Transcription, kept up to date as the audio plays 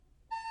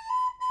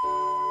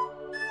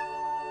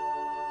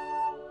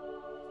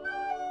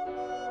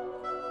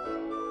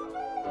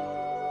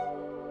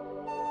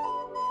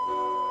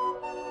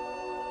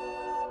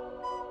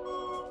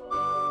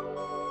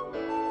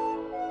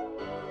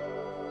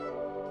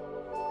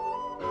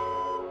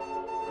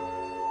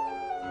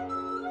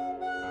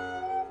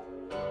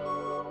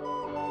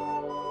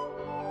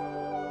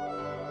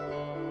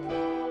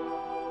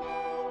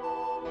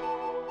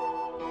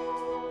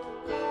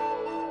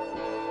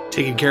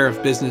Taking care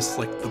of business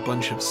like the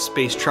bunch of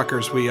space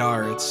truckers we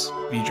are, it's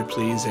V'ger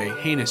Please, a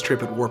heinous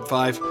trip at Warp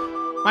 5.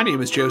 My name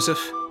is Joseph.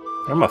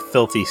 I'm a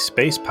filthy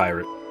space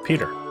pirate,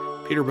 Peter.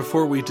 Peter,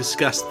 before we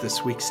discuss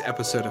this week's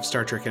episode of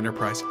Star Trek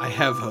Enterprise, I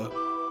have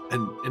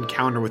an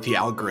encounter with the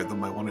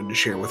algorithm I wanted to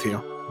share with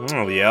you.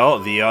 Oh,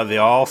 the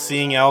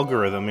all-seeing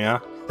algorithm, yeah?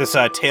 This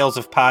Tales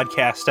of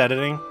Podcast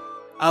Editing?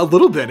 A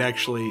little bit,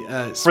 actually.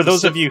 For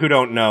those of you who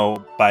don't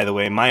know, by the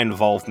way, my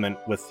involvement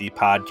with the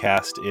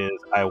podcast is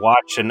I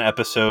watch an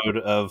episode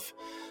of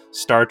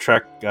Star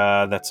Trek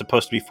that's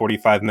supposed to be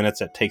 45 minutes.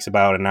 That takes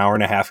about an hour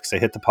and a half because I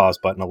hit the pause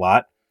button a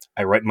lot.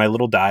 I write my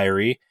little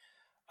diary.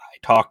 I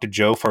talk to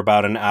Joe for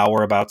about an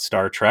hour about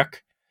Star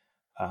Trek.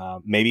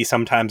 Maybe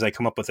sometimes I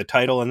come up with a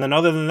title. And then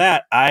other than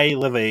that, I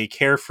live a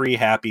carefree,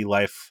 happy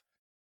life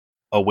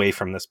away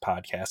from this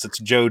podcast. It's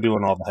Joe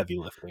doing all the heavy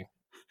lifting.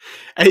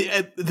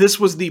 This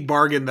was the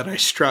bargain that I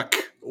struck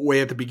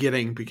way at the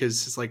beginning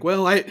because it's like,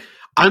 well,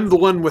 I'm the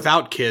one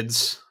without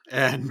kids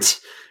and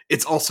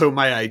it's also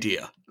my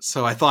idea.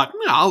 So I thought,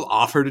 I'll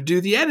offer to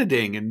do the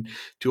editing and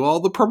do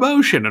all the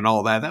promotion and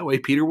all that. That way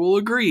Peter will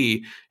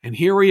agree. And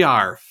here we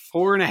are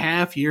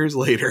 4.5 years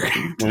later.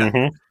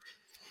 Mm-hmm.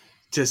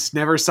 Just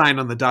never sign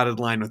on the dotted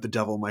line with the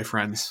devil, my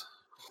friends.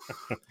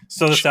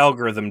 So this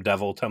algorithm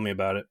devil, tell me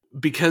about it.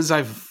 Because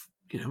I've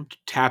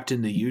tapped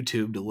into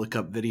YouTube to look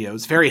up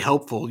videos, very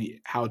helpful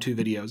how-to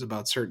videos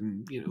about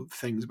certain,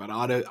 things about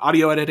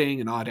audio editing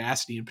and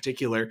Audacity in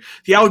particular.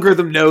 The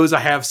algorithm knows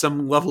I have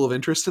some level of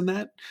interest in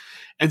that.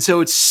 And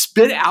so it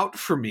spit out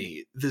for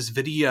me this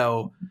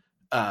video.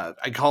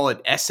 I call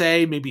it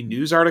essay, maybe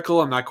news article.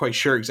 I'm not quite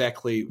sure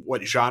exactly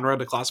what genre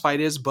to classify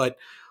it is, but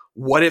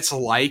what it's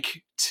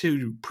like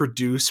to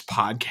produce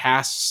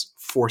podcasts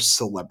for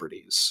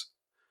celebrities.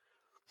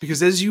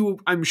 Because as you,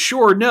 I'm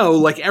sure, know,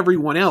 like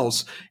everyone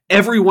else,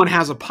 everyone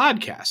has a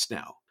podcast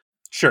now.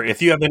 Sure.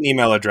 If you have an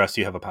email address,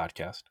 you have a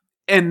podcast.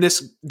 And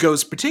this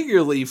goes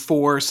particularly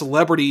for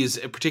celebrities,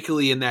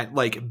 particularly in that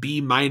like B-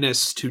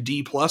 to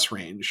D+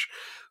 range,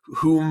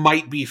 who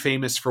might be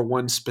famous for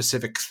one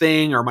specific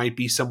thing or might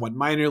be somewhat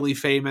minorly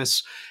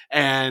famous.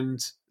 And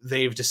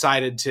they've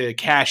decided to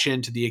cash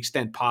in to the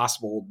extent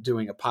possible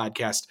doing a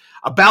podcast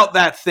about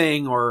that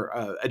thing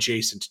or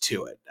adjacent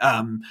to it.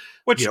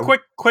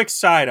 Quick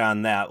side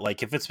on that.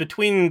 Like if it's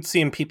between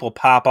seeing people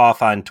pop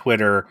off on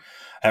Twitter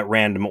at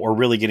random or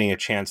really getting a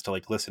chance to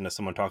like listen to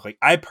someone talk, like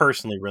I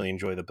personally really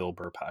enjoy the Bill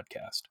Burr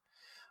podcast.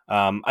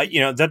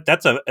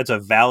 It's a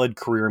valid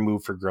career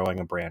move for growing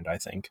a brand, I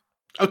think.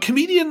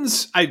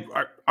 Comedians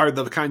are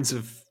the kinds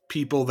of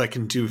people that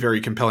can do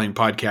very compelling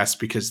podcasts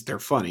because they're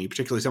funny,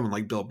 particularly someone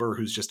like Bill Burr,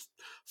 who's just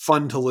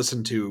fun to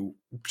listen to,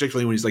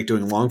 particularly when he's like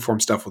doing long form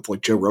stuff with like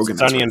Joe Rogan.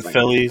 Sonny and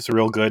Philly's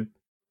real good.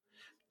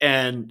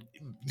 And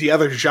the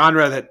other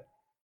genre that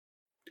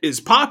is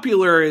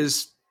popular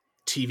is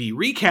TV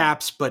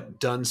recaps,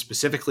 but done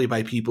specifically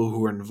by people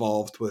who are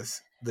involved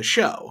with the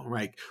show,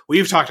 right?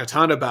 We've talked a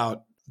ton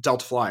about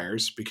Delta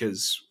Flyers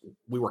because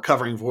we were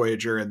covering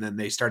Voyager and then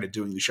they started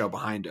doing the show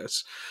behind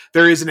us.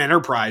 There is an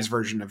Enterprise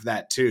version of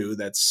that too.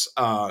 That's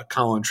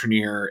Colin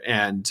Trenier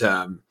and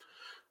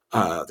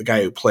the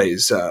guy who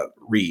plays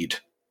Reed,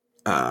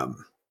 the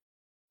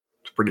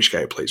British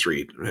guy who plays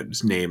Reed.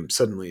 His name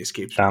suddenly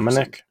escapes me.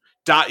 Dominic?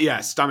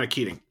 Yes, Dominic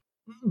Keating.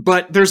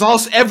 But there's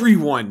also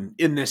everyone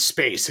in this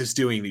space is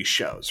doing these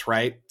shows,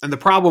 right? And the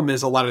problem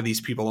is a lot of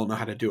these people don't know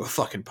how to do a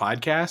fucking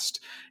podcast.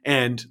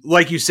 And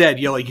like you said,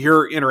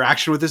 your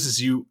interaction with this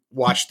is you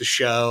watch the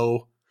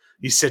show,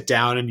 you sit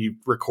down and you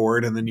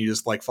record and then you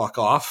just like fuck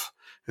off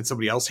and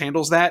somebody else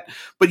handles that.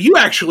 But you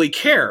actually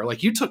care.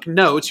 Like you took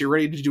notes, you're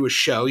ready to do a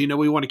show.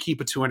 We want to keep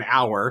it to an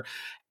hour.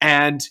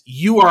 And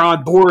you are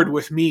on board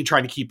with me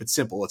trying to keep it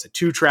simple. It's a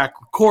 2-track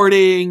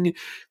recording.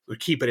 We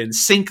keep it in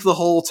sync the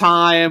whole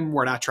time.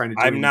 We're not trying to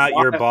do I'm not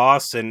your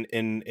boss, and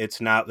it's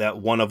not that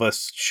one of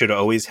us should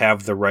always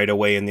have the right of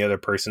way and the other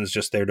person's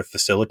just there to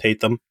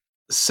facilitate them.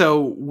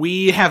 So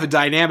we have a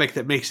dynamic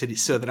that makes it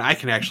so that I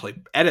can actually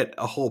edit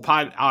a whole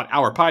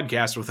hour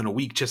podcast within a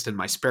week just in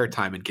my spare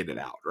time and get it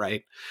out,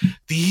 right?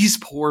 These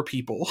poor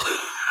people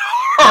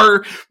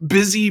are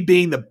busy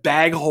being the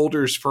bag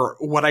holders for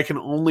what I can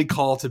only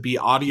call to be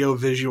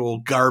audio-visual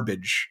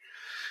garbage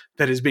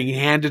that is being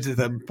handed to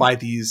them by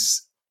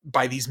these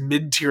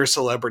mid-tier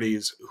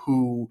celebrities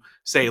who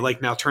say,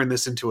 like, now turn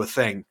this into a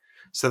thing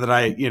so that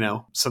I,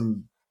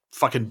 some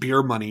fucking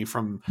beer money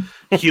from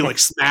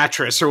Helix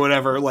Mattress or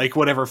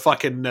whatever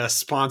fucking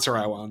sponsor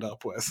I wound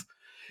up with.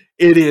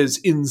 It is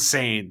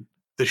insane,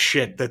 the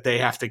shit that they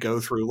have to go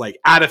through, like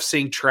out of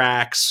sync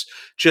tracks,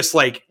 just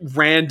like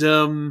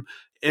random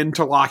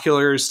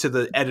interlocutors to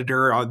the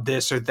editor on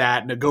this or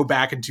that, and to go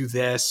back and do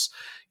this,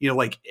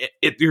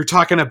 you're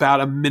talking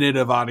about a minute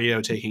of audio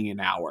taking an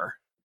hour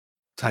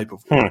type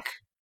of work,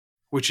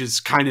 which is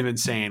kind of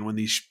insane when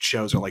these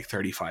shows are like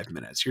 35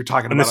 minutes. You're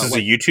talking about this is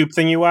a YouTube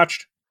thing you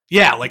watched?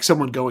 Yeah, like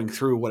someone going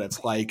through what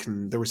it's like,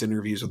 and there was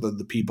interviews with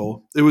the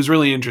people. It was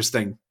really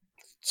interesting.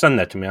 Send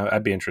that to me.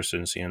 I'd be interested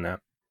in seeing that.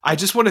 I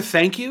just want to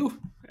thank you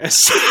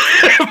as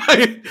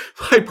my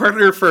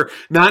partner for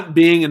not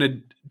being in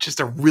a just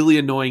a really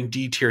annoying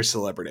D tier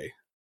celebrity.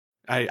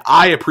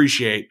 I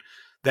appreciate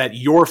that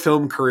your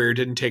film career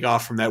didn't take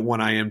off from that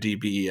one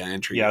IMDb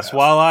entry. Yes,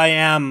 while I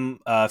am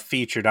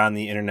featured on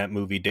the Internet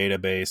Movie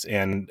Database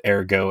and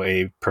ergo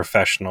a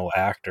professional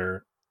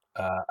actor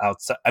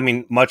outside, I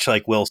mean, much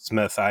like Will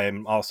Smith, I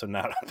am also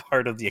not a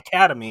part of the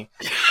Academy.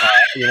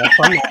 I'm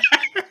not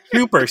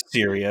super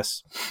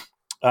serious.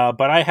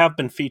 But I have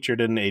been featured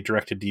in a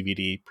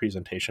direct-to-DVD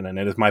presentation, and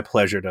it is my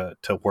pleasure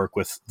to work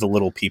with the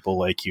little people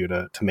like you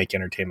to make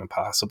entertainment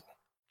possible.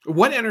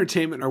 What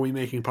entertainment are we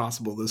making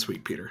possible this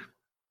week, Peter?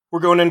 We're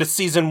going into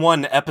Season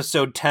 1,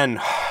 Episode 10,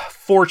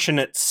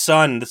 Fortunate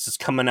Son. This is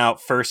coming out,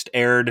 first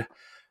aired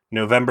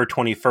November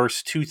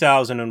 21st,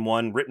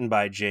 2001, written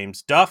by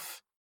James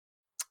Duff.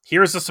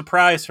 Here's a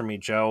surprise for me,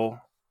 Joe.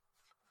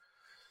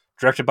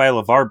 Directed by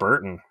LeVar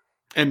Burton.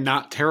 And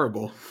not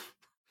terrible.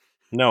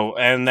 No,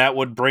 and that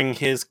would bring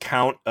his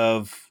count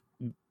of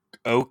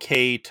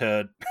okay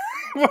to...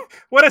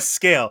 What a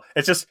scale.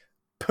 It's just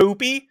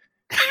poopy,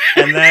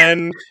 and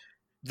then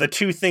the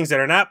two things that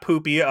are not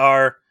poopy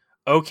are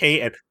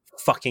okay and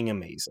fucking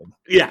amazing.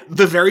 Yeah,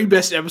 the very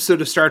best episode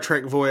of Star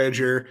Trek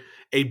Voyager,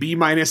 a B-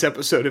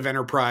 episode of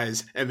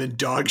Enterprise, and then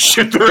dog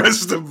shit the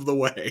rest of the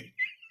way.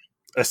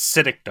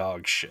 Acidic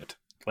dog shit.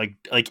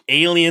 Like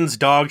aliens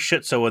dog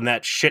shit, so when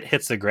that shit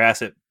hits the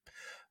grass, it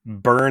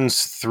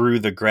burns through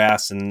the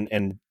grass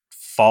and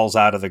falls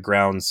out of the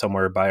ground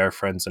somewhere by our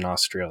friends in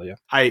Australia.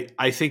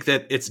 I think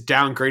that it's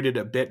downgraded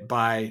a bit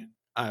by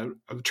a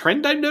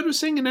trend I'm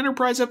noticing in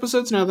Enterprise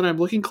episodes now that I'm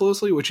looking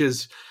closely, which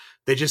is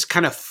they just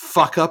kind of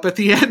fuck up at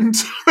the end.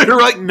 They're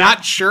like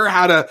not sure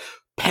how to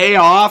pay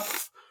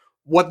off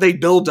what they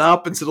build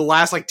up, and so the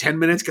last like 10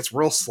 minutes gets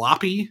real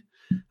sloppy.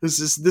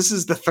 This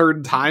is the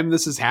third time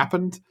this has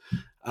happened.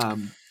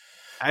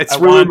 I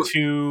want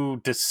to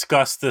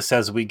discuss this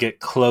as we get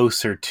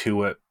closer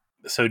to it.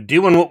 So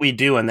doing what we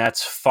do, and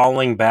that's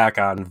falling back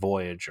on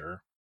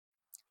Voyager.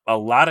 A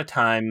lot of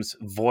times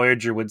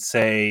Voyager would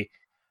say,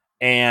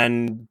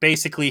 and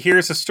basically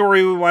here's a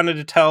story we wanted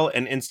to tell,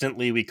 and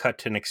instantly we cut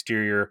to an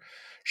exterior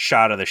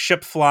shot of the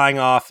ship flying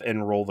off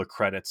and roll the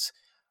credits.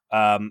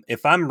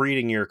 If I'm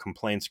reading your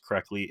complaints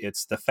correctly,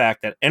 it's the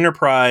fact that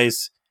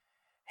Enterprise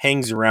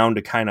hangs around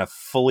to kind of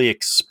fully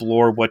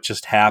explore what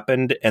just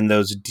happened, and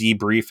those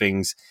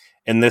debriefings,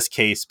 in this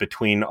case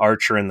between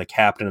Archer and the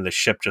captain of the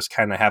ship, just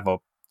kind of have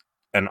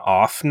an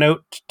off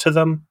note to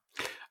them.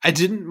 I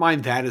didn't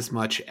mind that as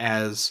much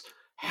as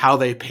how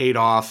they paid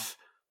off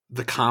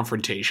the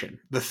confrontation,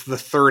 the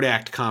third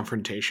act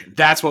confrontation.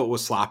 That's what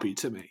was sloppy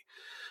to me.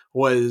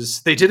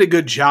 Was they did a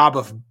good job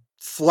of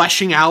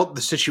fleshing out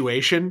the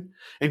situation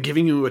and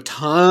giving you a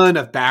ton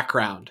of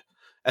background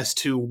as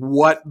to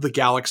what the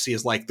galaxy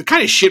is like, the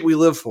kind of shit we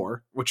live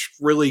for, which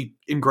really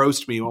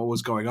engrossed me what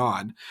was going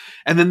on.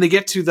 And then they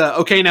get to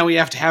okay, now we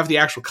have to have the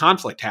actual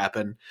conflict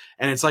happen.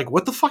 And it's like,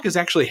 what the fuck is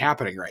actually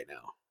happening right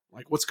now?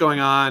 Like, what's going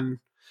on?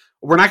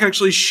 We're not going to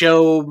actually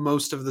show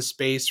most of the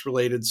space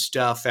related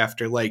stuff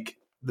after like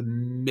the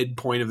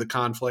midpoint of the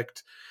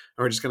conflict.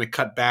 Or we're just going to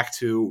cut back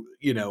to,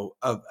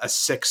 a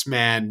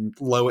 6-man,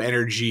 low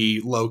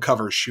energy, low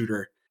cover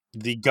shooter.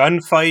 The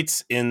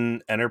gunfights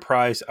in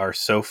Enterprise are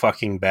so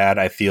fucking bad,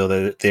 I feel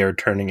that they are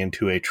turning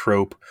into a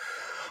trope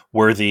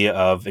worthy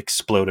of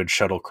exploded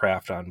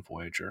shuttlecraft on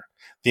Voyager.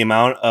 The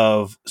amount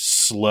of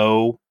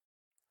slow,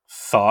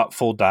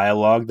 thoughtful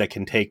dialogue that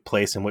can take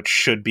place in what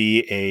should be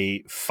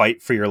a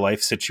fight for your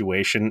life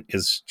situation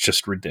is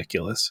just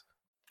ridiculous.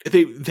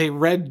 They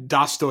read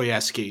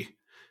Dostoevsky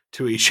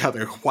to each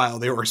other while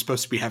they were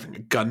supposed to be having a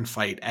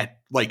gunfight at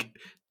like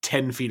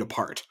 10 feet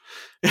apart.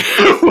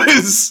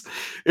 That's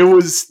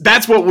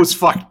what was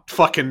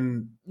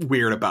fucking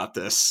weird about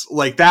this.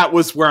 Like, that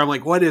was where I'm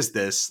like, what is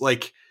this?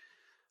 Like,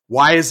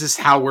 why is this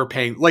how we're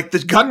paying? Like the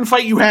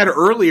gunfight you had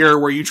earlier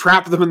where you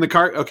trapped them in the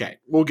car. Okay,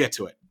 we'll get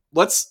to it.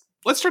 Let's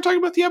start talking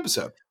about the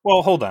episode.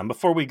 Well, hold on.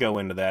 Before we go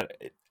into that,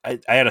 I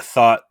had a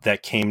thought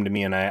that came to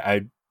me, and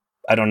I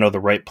don't know the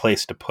right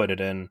place to put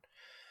it in.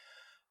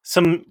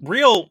 Some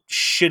real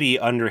shitty,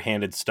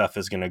 underhanded stuff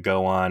is going to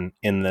go on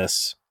in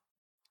this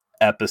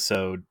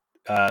episode.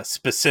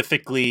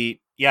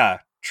 Specifically,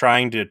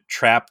 trying to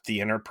trap the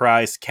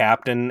Enterprise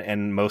captain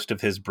and most of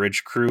his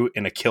bridge crew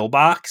in a kill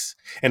box,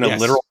 in a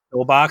literal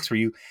kill box where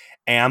you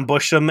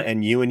ambush them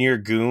and you and your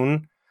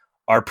goon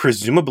are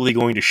presumably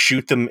going to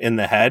shoot them in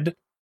the head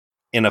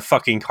in a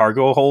fucking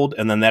cargo hold,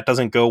 and then that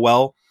doesn't go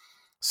well.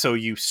 So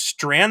you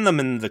strand them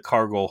in the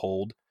cargo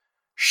hold,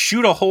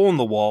 shoot a hole in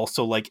the wall,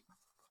 so like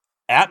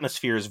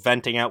atmosphere is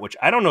venting out, which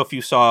I don't know if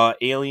you saw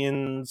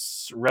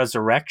Aliens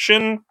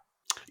Resurrection.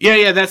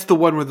 Yeah, that's the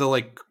one where the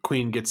like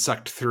queen gets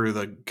sucked through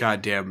the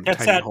goddamn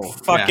that's tiny that hole.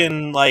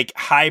 Fucking like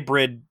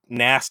hybrid,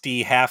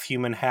 nasty, half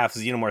human, half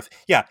xenomorph.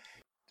 Yeah,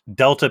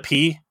 Delta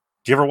P.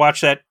 Did you ever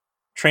watch that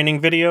training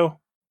video?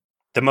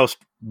 The most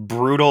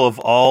brutal of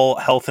all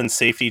health and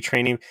safety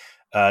training.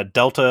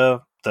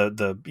 Delta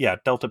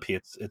P.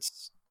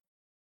 It's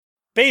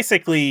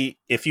basically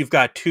if you've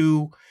got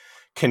two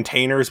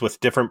containers with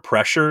different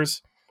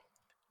pressures,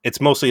 it's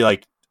mostly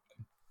like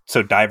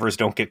so divers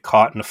don't get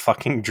caught in a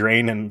fucking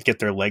drain and get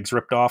their legs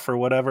ripped off or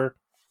whatever.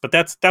 But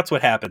that's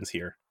what happens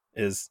here,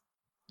 is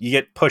you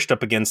get pushed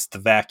up against the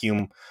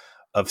vacuum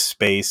of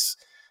space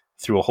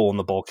through a hole in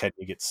the bulkhead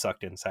and you get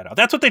sucked inside out.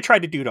 That's what they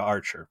tried to do to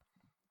Archer.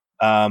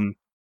 And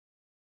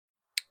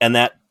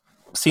that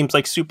seems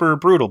like super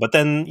brutal, but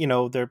then, you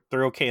know, they're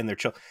okay and they're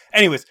chill.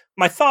 Anyways,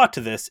 my thought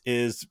to this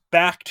is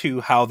back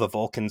to how the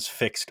Vulcans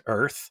fixed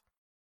Earth.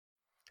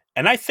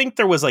 And I think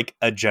there was like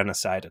a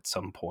genocide at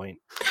some point.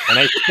 And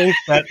I think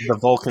that the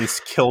Vulcans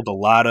killed a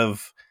lot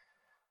of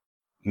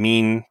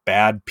mean,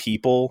 bad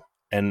people,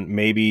 and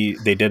maybe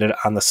they did it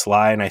on the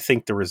sly. And I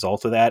think the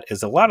result of that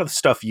is a lot of the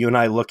stuff you and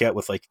I look at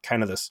with like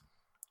kind of this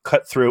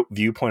cutthroat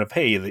viewpoint of,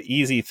 hey, the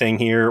easy thing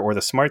here or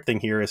the smart thing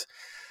here is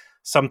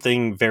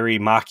something very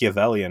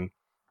Machiavellian,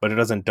 but it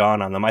doesn't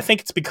dawn on them. I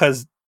think it's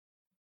because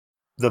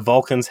the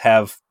Vulcans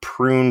have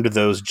pruned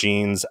those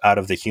genes out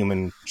of the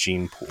human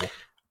gene pool.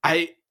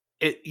 I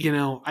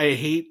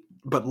hate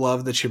but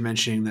love that you're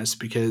mentioning this,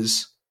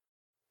 because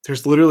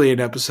there's literally an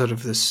episode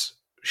of this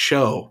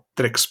show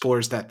that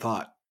explores that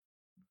thought.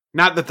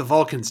 Not that the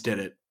Vulcans did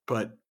it,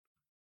 but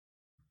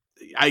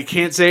I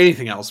can't say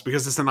anything else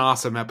because it's an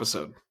awesome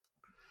episode.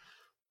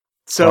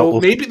 So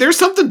maybe there's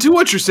something to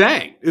what you're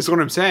saying, is what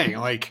I'm saying.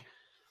 Like,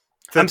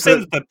 I'm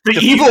saying that the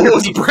evil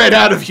was bred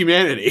out of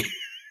humanity.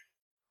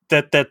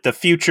 That the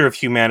future of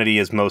humanity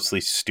is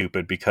mostly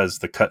stupid because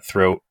the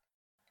cutthroat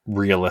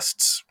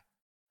realists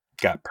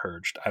got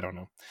purged. I don't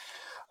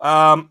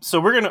know. So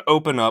we're going to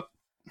open up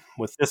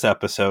with this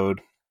episode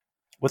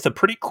with a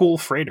pretty cool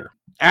freighter.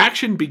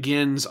 Action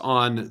begins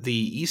on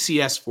the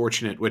ECS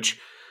Fortunate, which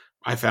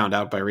I found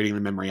out by reading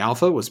the Memory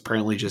Alpha was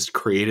apparently just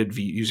created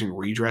using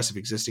redress of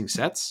existing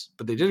sets,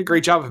 but they did a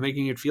great job of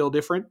making it feel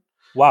different.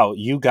 Wow,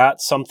 you got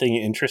something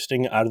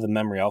interesting out of the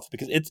Memory Alpha,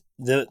 because it's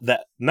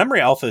the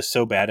Memory Alpha is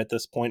so bad at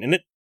this point, and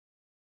it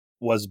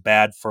was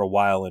bad for a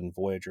while in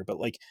Voyager, but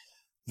like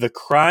the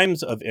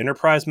crimes of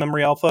Enterprise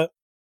Memory Alpha,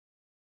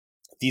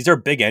 these are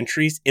big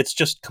entries. It's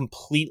just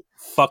complete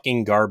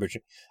fucking garbage.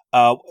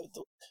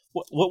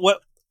 What?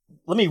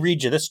 Let me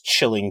read you this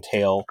chilling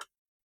tale.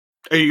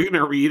 Are you going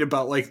to read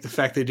about like the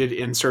fact they did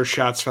insert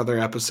shots for their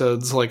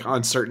episodes like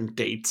on certain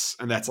dates,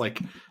 and that's like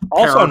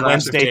also on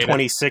Wednesday,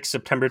 26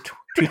 September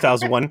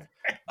 2001.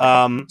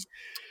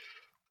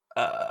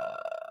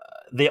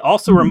 They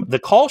also the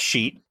call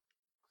sheet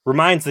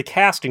reminds the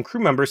cast and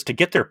crew members to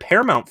get their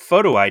Paramount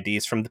photo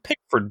IDs from the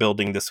Pickford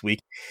building this week.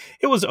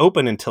 It was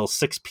open until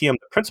 6 p.m.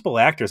 The principal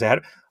actors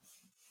had,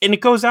 and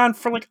it goes on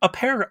for like a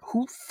paragraph.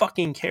 Who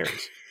fucking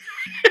cares?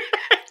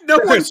 No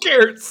one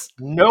cares.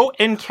 No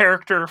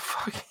in-character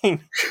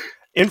fucking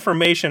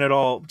information at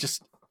all.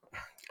 Just,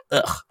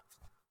 ugh.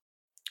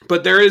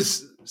 But there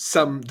is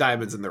some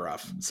diamonds in the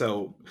rough.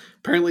 So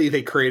apparently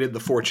they created the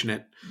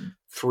Fortunate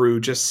through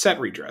just set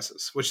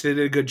redresses, which they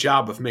did a good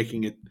job of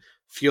making it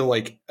feel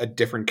like a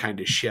different kind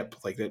of ship.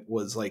 Like it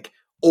was like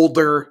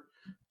older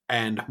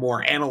and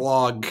more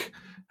analog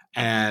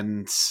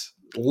and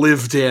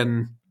lived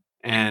in.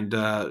 And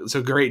it's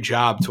a great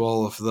job to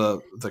all of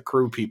the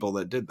crew people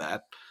that did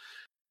that.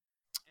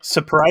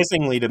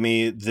 Surprisingly to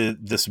me,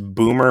 this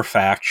Boomer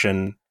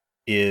faction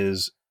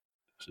is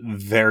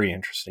very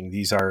interesting.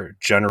 These are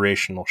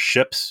generational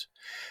ships.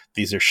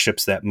 These are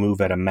ships that move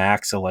at a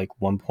max of like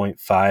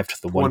 1.5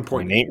 to the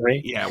 1.8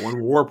 rate. Yeah,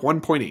 warp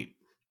 1.8.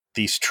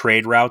 These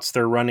trade routes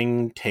they're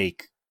running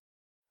take,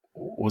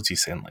 what was he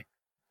saying, like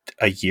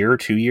a year,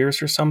 2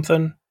 years or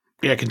something?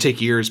 Yeah, it can take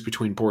years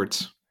between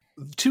ports.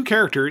 The two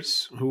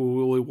characters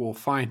who we will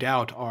find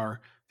out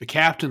are the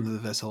captain of the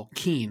vessel,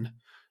 Keen,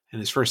 and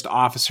his first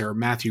officer,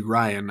 Matthew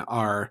Ryan,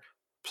 are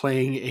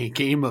playing a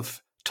game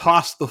of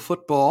toss the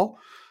football,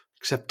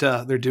 except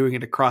they're doing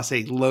it across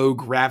a low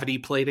gravity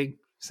plating,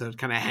 so it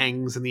kind of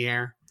hangs in the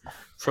air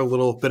for a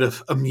little bit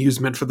of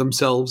amusement for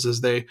themselves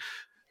as they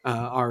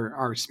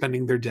are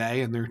spending their day,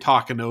 and they're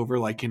talking over,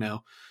 like, you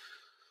know,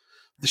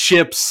 the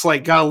ship's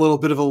like got a little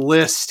bit of a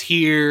list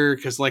here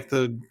because like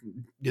the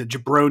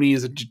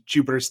jabronis at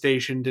Jupiter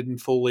Station didn't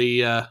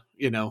fully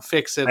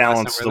fix it,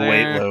 balance the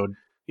weight load.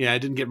 Yeah, I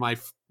didn't get my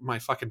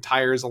fucking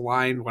tires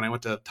aligned when I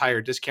went to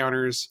tire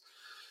discounters,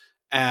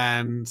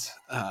 and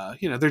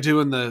they're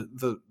doing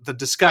the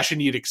discussion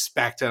you'd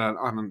expect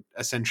on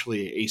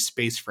essentially a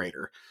space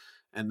freighter,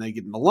 and they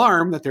get an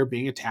alarm that they're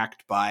being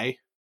attacked by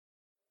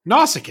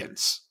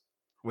Nausicaans,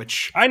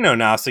 which I know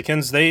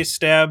Nausicaans. They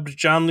stabbed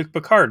Jean-Luc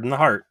Picard in the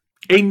heart.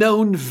 A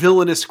known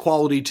villainous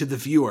quality to the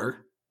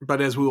viewer,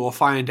 but as we will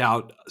find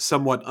out,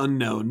 somewhat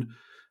unknown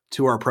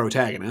to our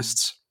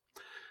protagonists.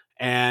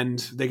 And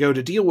they go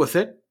to deal with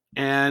it,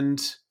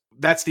 and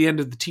that's the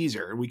end of the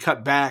teaser. We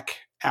cut back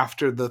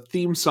after the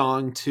theme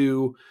song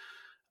to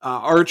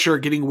Archer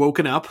getting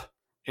woken up,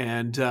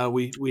 and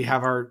we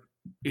have our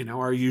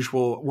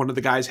usual one of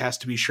the guys has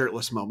to be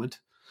shirtless moment.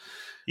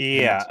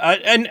 Yeah,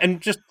 and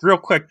just real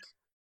quick,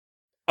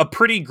 a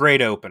pretty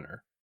great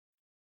opener.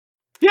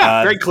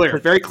 Yeah,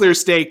 very clear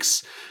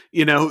stakes.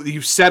 You know,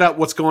 you set up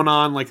what's going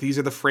on. Like, these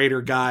are the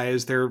freighter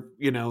guys. They're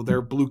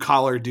blue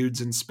collar dudes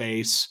in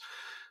space.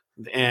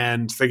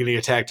 and they're getting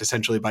attacked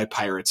essentially by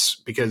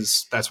pirates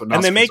because that's what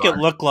Nausicans And they make are.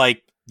 it look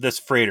like this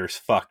freighter's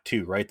fucked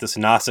too, right? This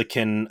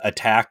Nausicaan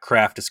attack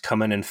craft is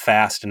coming in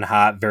fast and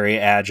hot, very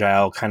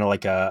agile, kind of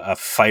like a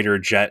fighter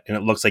jet, and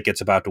it looks like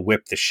it's about to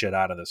whip the shit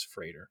out of this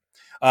freighter.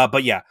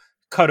 But yeah,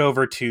 cut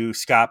over to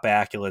Scott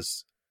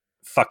Bakula's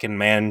fucking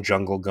man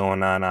jungle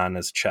going on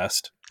his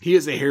chest. He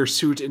is a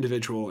hirsute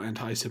individual, and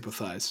I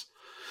sympathize.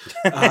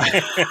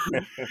 I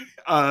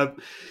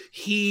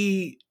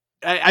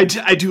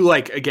do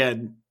like,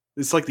 again,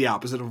 it's like the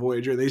opposite of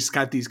Voyager. They just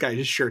got these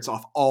guys' shirts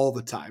off all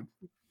the time.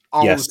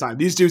 All the time.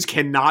 These dudes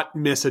cannot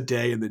miss a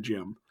day in the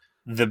gym.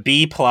 The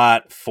B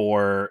plot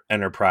for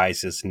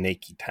Enterprise is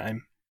naked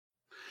time.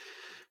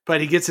 But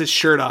he gets his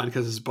shirt on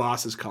because his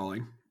boss is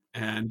calling.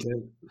 And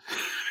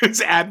it's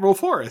Admiral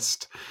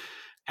Forrest.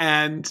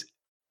 And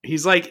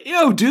he's like,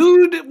 yo,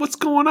 dude, what's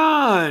going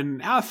on?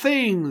 How are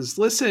things?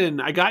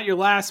 Listen, I got your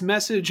last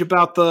message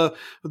about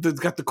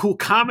got the cool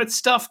comet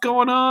stuff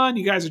going on.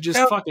 You guys are just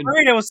fucking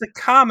great. It was the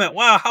comet.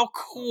 Wow, how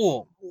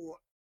cool.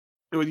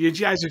 You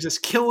guys are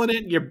just killing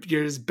it.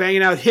 You're just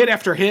banging out hit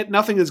after hit.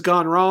 Nothing has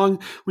gone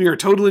wrong. We are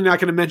totally not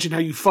going to mention how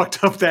you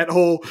fucked up that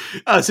whole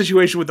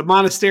situation with the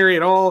monastery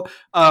at all.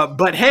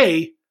 But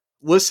hey,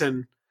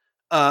 listen,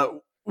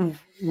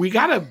 we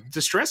got a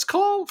distress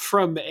call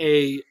from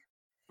a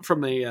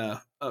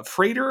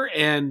freighter,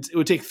 and it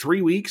would take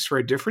 3 weeks for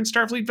a different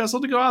Starfleet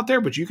vessel to go out there,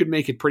 but you could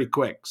make it pretty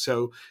quick.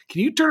 So can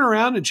you turn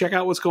around and check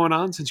out what's going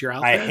on since you're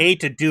out there? I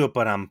hate to do it,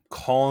 but I'm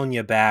calling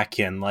you back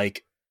in.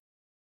 Like,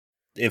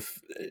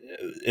 if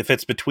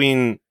it's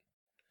between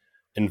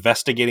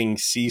investigating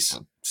sea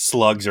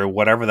slugs or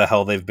whatever the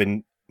hell they've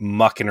been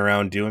mucking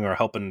around doing or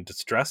helping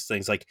distress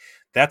things, like,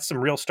 that's some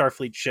real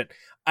Starfleet shit.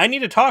 I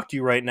need to talk to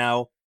you right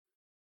now.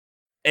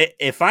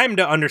 If I'm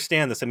to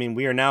understand this, I mean,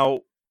 we are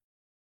now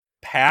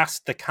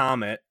past the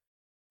comet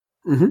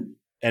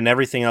and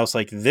everything else.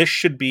 Like, this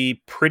should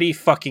be pretty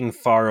fucking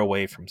far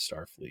away from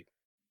Starfleet.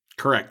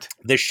 Correct.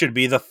 This should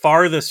be the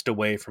farthest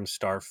away from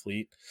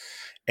Starfleet,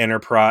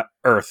 Enterprise,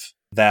 Earth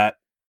that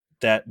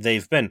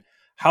they've been.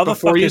 How the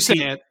fuck is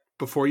he?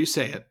 Before you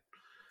say it,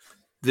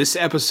 this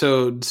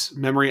episode's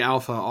Memory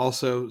Alpha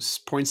also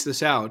points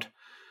this out,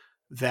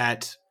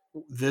 that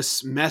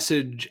this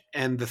message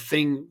and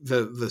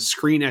the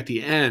screen at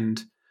the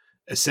end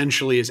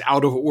essentially is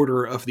out of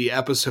order of the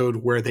episode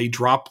where they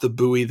drop the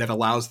buoy that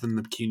allows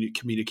them to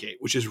communicate,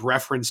 which is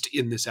referenced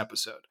in this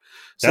episode.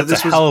 So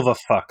that's a hell of a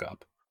fuck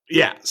up.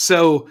 Yeah.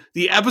 So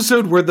the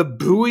episode where the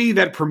buoy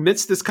that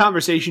permits this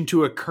conversation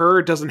to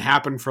occur doesn't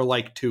happen for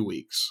like 2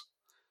 weeks.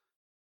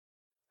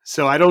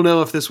 So I don't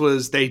know if this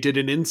was, they did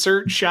an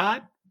insert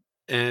shot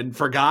and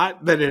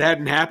forgot that it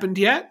hadn't happened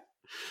yet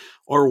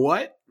or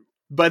what,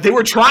 but they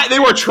were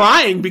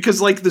trying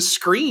because like the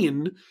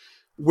screen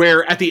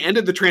where at the end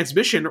of the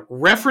transmission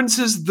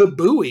references the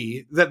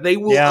buoy that they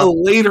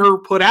will later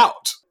put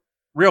out.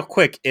 Real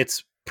quick,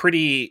 it's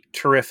pretty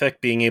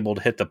terrific being able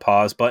to hit the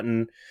pause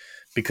button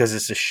because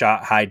it's a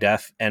shot high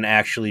def and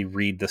actually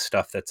read the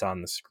stuff that's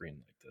on the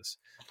screen like this.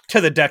 To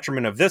the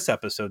detriment of this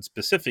episode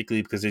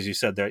specifically, because as you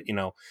said, that, you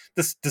know,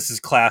 this is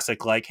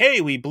classic. Like,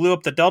 hey, we blew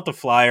up the Delta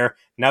Flyer.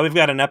 Now we've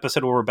got an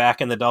episode where we're back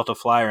in the Delta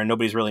Flyer and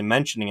nobody's really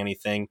mentioning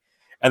anything.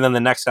 And then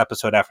the next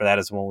episode after that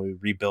is when we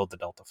rebuild the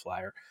Delta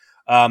Flyer.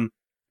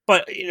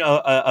 But, you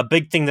know, a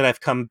big thing that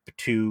I've come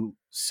to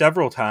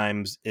several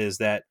times is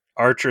that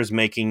Archer's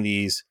making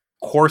these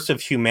course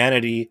of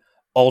humanity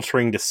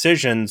altering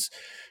decisions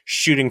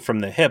shooting from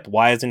the hip.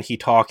 Why isn't he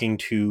talking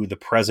to the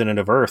president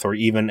of Earth or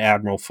even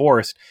Admiral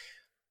Forrest?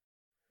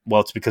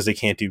 Well, it's because they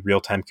can't do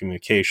real-time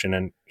communication,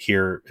 and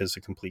here is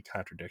a complete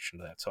contradiction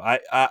to that. So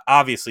I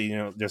obviously, you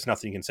know, there's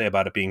nothing you can say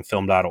about it being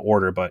filmed out of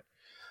order, but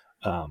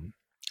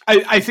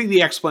I think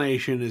the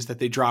explanation is that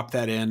they dropped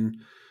that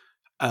in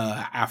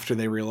after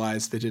they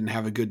realized they didn't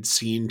have a good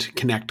scene to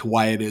connect to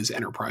why it is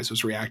Enterprise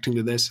was reacting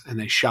to this, and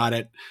they shot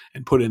it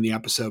and put it in the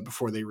episode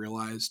before they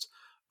realized,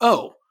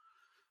 oh,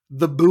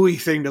 the buoy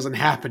thing doesn't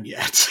happen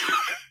yet.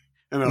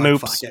 And they're like,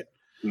 fuck it.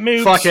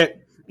 Moops. Fuck it.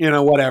 You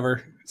know,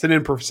 whatever. It's an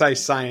imprecise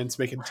science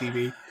making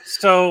TV.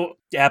 So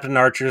Captain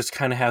Archer just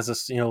kind of has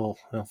this, you know,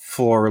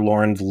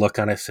 forlorn look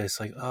on his face,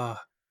 like, oh,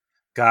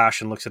 gosh,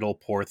 and looks at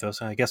old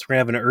Porthos. I guess we're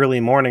going to have an early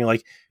morning.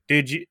 Like,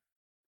 dude,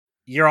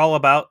 you're all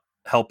about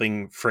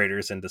helping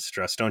freighters in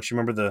distress. Don't you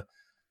remember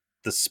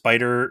the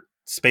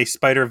space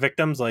spider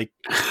victims? Like,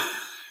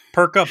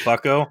 perk up,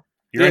 bucko.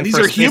 These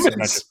are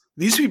humans.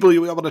 These people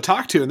you'll be able to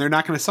talk to, and they're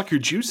not going to suck your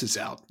juices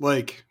out.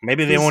 Like,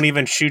 maybe they won't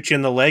even shoot you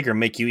in the leg or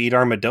make you eat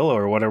armadillo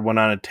or whatever went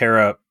on a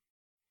Terra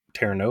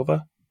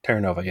Nova,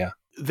 yeah.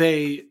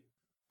 They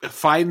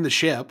find the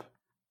ship.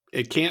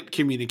 It can't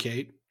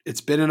communicate. It's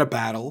been in a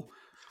battle.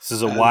 This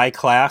is a Y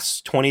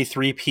class,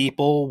 23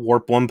 people,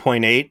 warp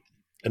 1.8,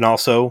 and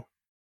also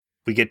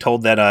we get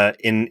told that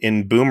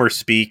in Boomer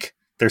speak,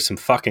 there's some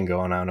fucking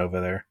going on over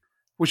there.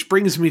 Which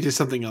brings me to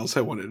something else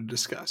I wanted to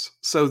discuss.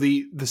 So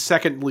the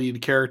second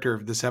lead character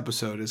of this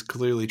episode is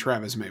clearly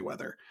Travis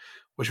Mayweather,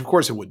 which of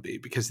course it would be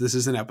because this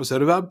is an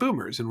episode about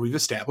boomers, and we've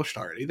established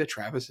already that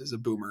Travis is a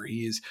boomer.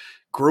 He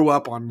grew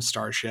up on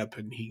Starship,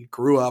 and he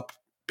grew up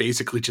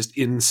basically just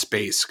in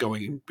space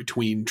going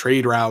between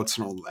trade routes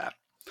and all of that.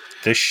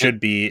 This should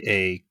be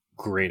a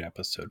great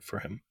episode for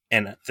him.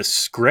 And the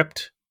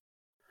script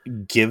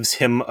gives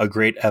him a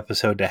great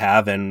episode to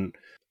have. And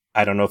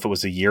I don't know if it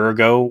was a year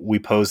ago, we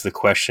posed the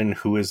question,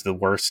 who is the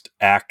worst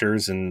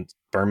actors in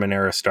Berman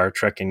era Star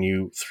Trek? And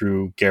you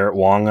threw Garrett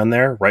Wang on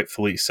there,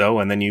 rightfully so.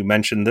 And then you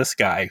mentioned this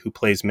guy who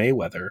plays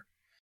Mayweather.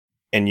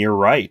 And you're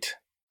right.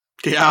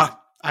 Yeah,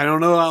 I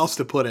don't know how else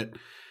to put it.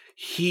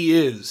 He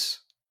is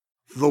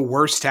the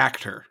worst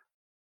actor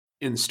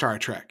in Star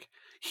Trek.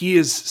 He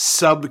is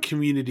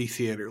sub-community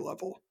theater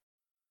level.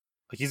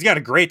 Like, he's got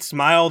a great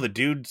smile. The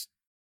dude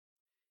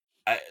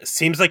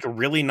seems like a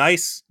really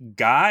nice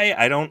guy.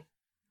 I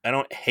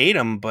don't hate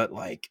him, but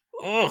like,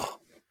 ugh.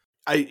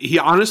 He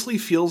honestly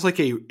feels like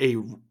a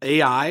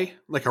AI,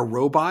 like a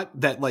robot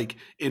that like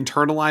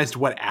internalized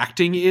what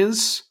acting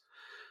is,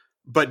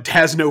 but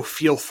has no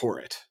feel for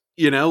it.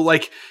 You know,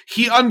 like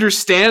he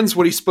understands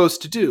what he's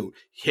supposed to do.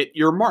 Hit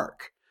your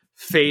mark.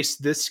 Face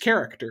this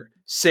character.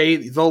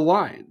 Say the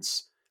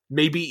lines.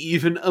 Maybe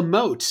even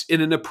emote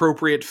in an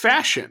appropriate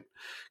fashion.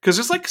 Because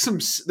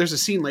there's a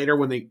scene later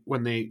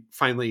when they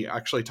finally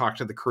actually talk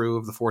to the crew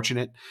of the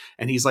Fortunate,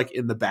 and he's like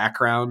in the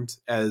background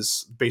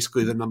as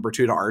basically the number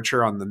 2 to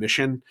Archer on the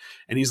mission,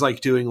 and he's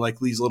like doing like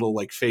these little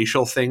like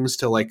facial things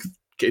to like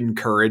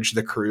encourage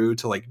the crew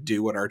to like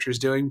do what Archer's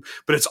doing,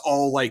 but it's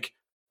all like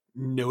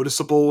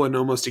noticeable and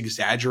almost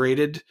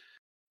exaggerated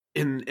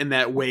in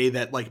that way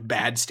that like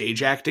bad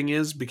stage acting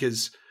is,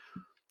 because.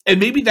 And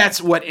maybe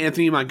that's what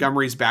Anthony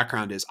Montgomery's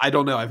background is. I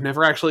don't know. I've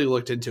never actually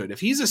looked into it.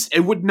 It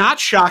would not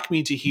shock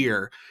me to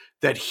hear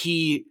that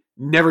he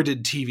never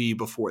did TV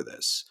before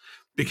this,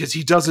 because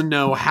he doesn't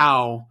know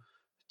how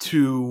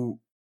to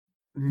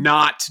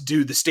not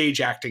do the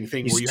stage acting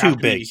thing. He's too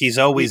big. He's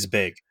always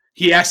big.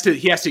 He has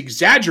to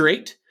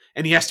exaggerate,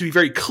 and he has to be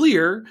very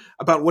clear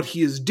about what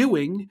he is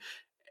doing.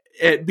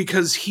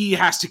 Because he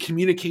has to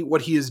communicate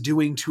what he is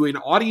doing to an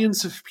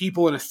audience of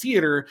people in a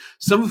theater,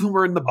 some of whom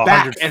are in the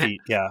back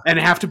and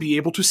have to be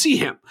able to see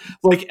him.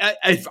 Like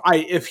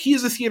if he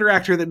is a theater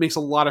actor, that makes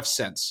a lot of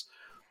sense.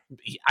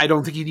 I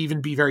don't think he'd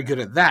even be very good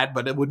at that,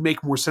 but it would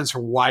make more sense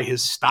for why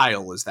his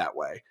style is that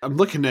way. I'm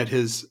looking at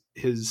his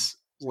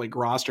like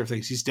roster of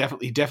things. He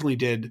definitely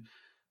did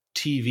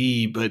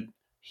TV, but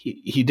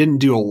he didn't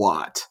do a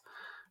lot.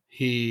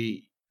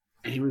 He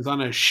was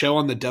on a show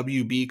on the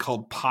WB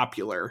called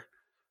Popular.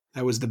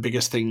 That was the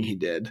biggest thing he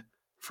did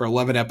for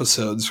 11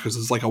 episodes, because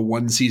it's like a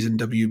 1-season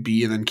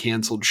WB and then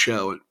canceled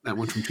show. That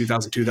went from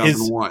 2000 to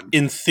 2001.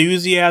 His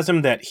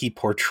enthusiasm that he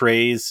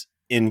portrays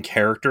in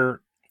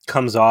character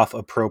comes off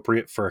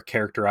appropriate for a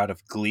character out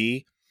of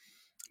Glee,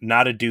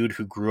 not a dude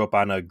who grew up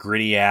on a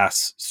gritty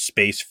ass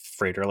space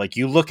freighter. Like,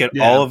 you look at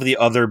all of the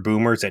other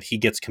boomers that he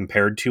gets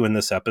compared to in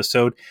this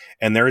episode,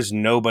 and there is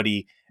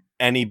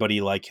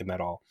anybody like him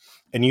at all.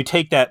 And you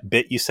take that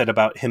bit you said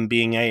about him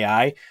being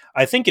AI.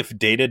 I think if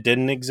Data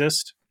didn't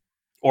exist,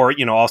 or,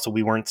 you know, also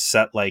we weren't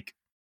set like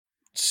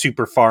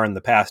super far in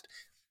the past,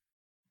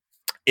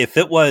 if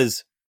it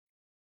was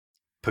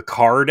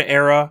Picard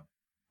era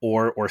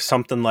or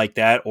something like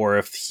that, or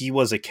if he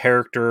was a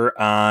character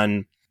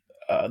on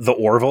the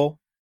Orville,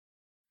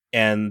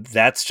 and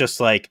that's just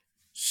like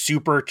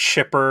super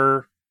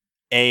chipper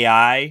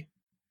AI,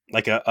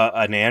 like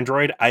an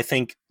android, I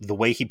think the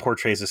way he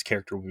portrays this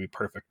character would be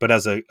perfect. But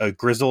as a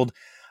grizzled,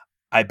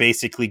 I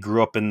basically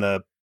grew up in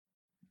the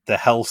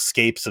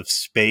hellscapes of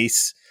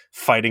space,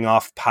 fighting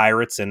off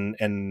pirates,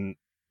 and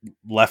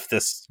left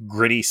this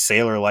gritty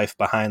sailor life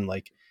behind.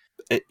 Like,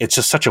 it's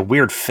just such a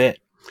weird fit.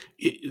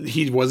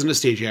 He wasn't a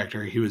stage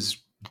actor. He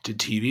did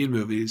TV and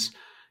movies.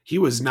 He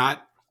was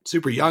not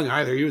super young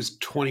either. He was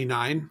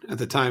 29 at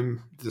the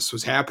time this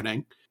was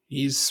happening.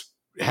 He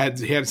had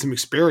some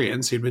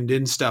experience. He'd been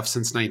doing stuff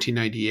since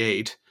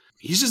 1998.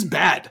 He's just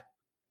bad.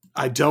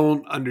 I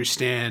don't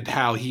understand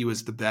how he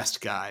was the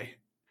best guy.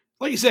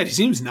 Like you said, he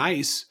seems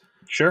nice.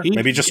 Sure.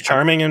 Maybe just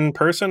charming in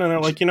person, and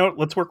they're like, you know,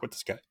 let's work with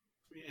this guy.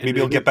 Maybe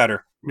he'll get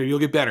better. Maybe he'll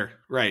get better.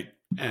 Right.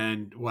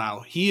 And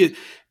wow,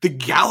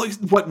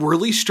 what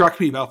really struck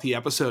me about the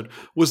episode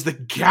was the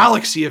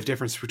galaxy of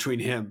difference between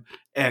him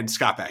and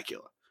Scott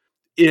Bakula.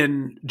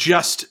 In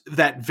just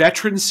that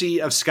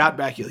veterancy of Scott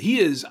Bakula. He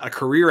is a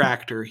career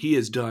actor. He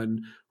has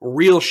done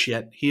real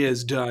shit. He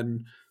has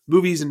done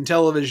movies and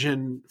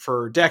television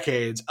for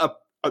decades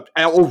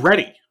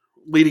already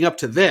leading up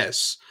to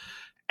this.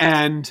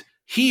 And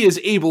he is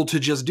able to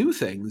just do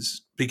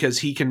things because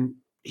he can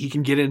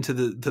get into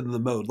the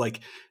mode. Like,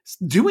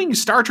 doing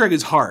Star Trek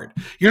is hard.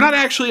 You're not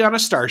actually on a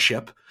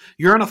starship.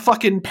 You're on a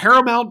fucking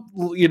Paramount,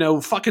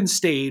 fucking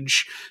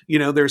stage.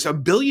 There's a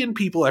billion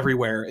people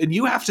everywhere, and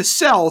you have to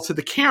sell to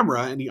the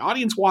camera and the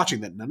audience watching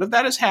that none of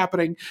that is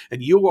happening,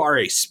 and you are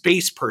a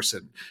space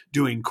person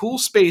doing cool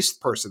space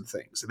person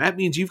things. And that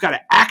means you've got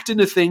to act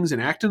into things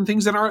and act in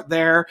things that aren't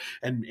there,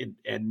 and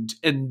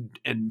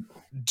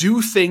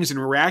do things and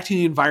react to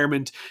the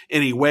environment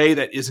in a way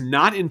that is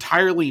not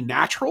entirely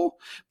natural,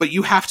 but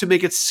you have to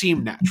make it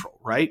seem natural,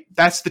 right?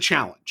 That's the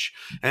challenge.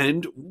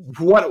 And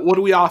what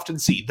do we often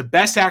see? The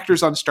best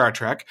actors on Star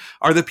Trek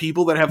are the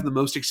people that have the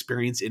most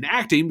experience in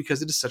acting,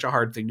 because it is such a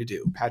hard thing to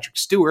do. Patrick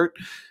Stewart,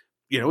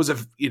 he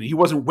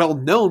wasn't well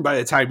known by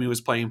the time he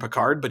was playing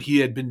Picard, but he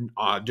had been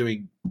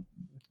doing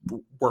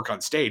work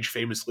on stage,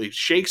 famously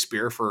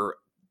Shakespeare, for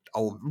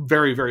a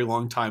very, very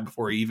long time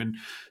before he even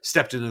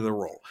stepped into the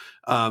role.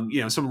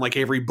 Someone like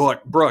Avery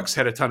Brooks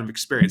had a ton of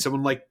experience.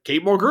 Someone like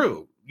Kate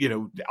Mulgrew,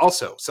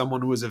 also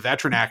someone who was a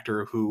veteran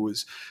actor who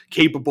was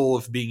capable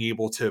of being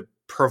able to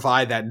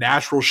provide that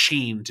natural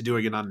sheen to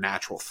doing an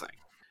unnatural thing.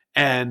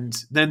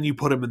 And then you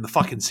put him in the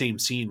fucking same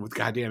scene with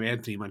goddamn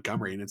Anthony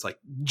Montgomery, and it's like,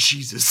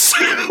 Jesus,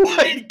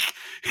 like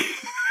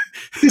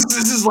this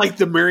is like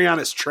the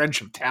Marianas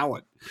Trench of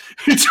talent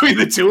between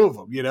the two of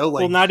them,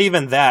 well, not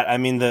even that. I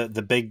mean,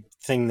 the big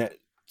thing that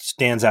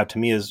stands out to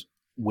me is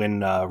when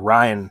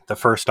Ryan, the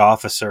first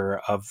officer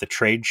of the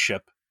trade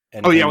ship,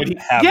 and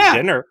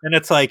dinner, and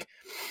it's like,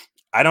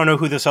 I don't know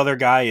who this other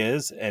guy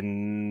is,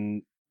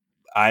 and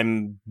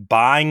I'm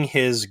buying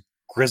his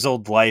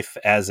grizzled life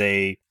as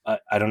I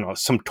don't know,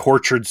 some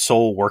tortured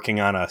soul working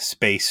on a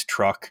space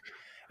truck,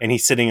 and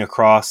he's sitting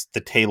across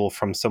the table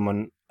from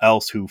someone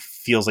else who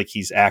feels like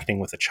he's acting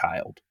with a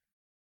child.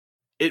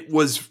 It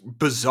was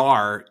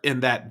bizarre in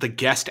that the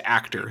guest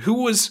actor,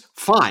 who was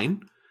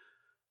fine,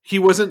 he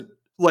wasn't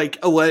like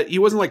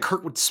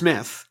Kurtwood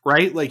Smith,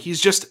 right? Like,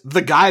 he's just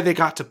the guy they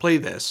got to play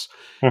this,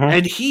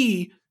 and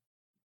he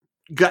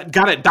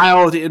got it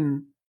dialed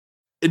in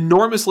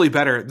enormously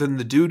better than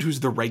the dude who's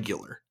the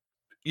regular.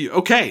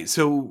 Okay,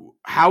 so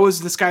how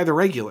is this guy the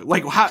regular?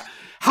 Like,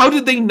 how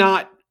did they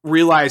not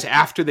realize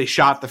after they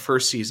shot the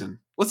first season?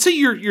 Let's say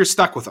you're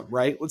stuck with him,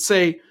 right? Let's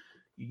say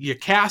you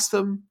cast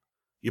him,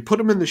 you put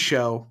him in the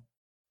show,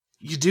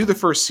 you do the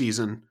first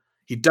season,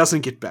 he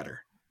doesn't get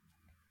better.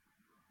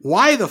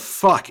 Why the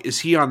fuck is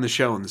he on the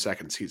show in the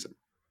second season?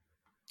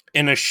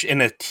 In a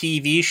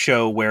TV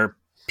show where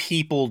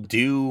people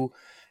do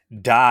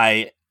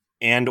die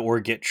and or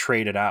get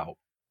traded out.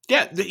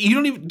 Yeah,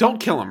 you don't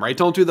kill him, right?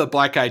 Don't do the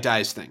black guy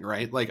dies thing,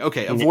 right? Like,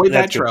 okay, avoid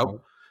that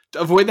trope.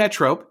 Avoid that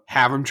trope.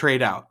 Have him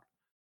trade out.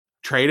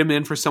 Trade him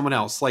in for someone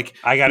else. Like,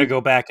 I got to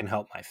go back and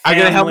help my family. I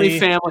got to help my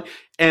family.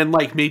 And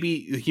like,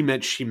 maybe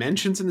she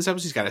mentions in this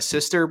episode he's got a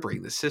sister.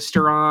 Bring the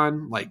sister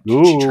on. Like,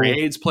 she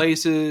trades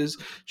places.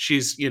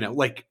 She's,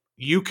 like,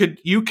 you could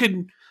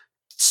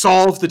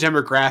solve the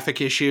demographic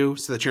issue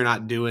so that you're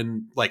not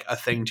doing like a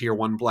thing to your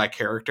one black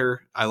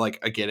character. I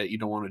get it. You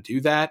don't want to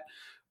do that.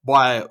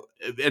 Why?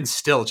 And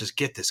still just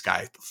get this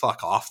guy the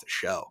fuck off the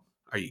show.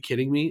 Are you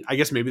kidding me? I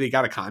guess maybe they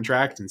got a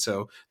contract and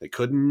so they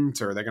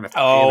couldn't, or they're gonna.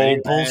 Anyway.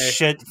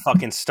 Bullshit!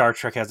 Fucking Star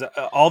Trek has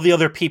all the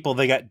other people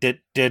they got.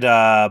 Did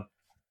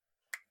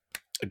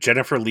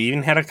Jennifer Lee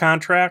had a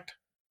contract?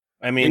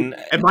 I mean,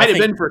 it might have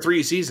been for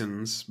 3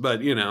 seasons,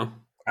 but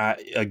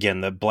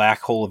again, the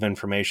black hole of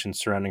information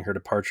surrounding her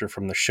departure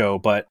from the show.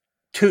 But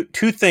two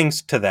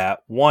things to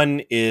that.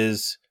 One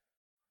is,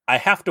 I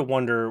have to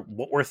wonder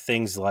what were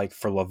things like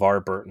for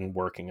LeVar Burton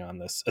working on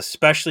this,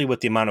 especially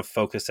with the amount of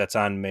focus that's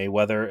on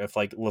Mayweather. If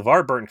like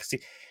LeVar Burton, because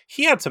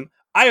he had some,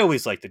 I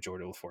always liked the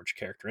Geordi LaForge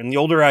character, and the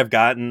older I've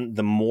gotten,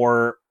 the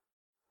more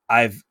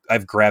I've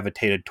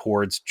gravitated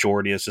towards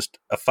Geordi as just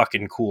a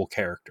fucking cool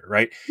character,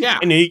 right? Yeah,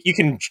 and you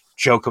can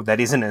joke of that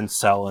he's an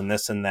incel and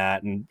this and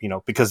that, and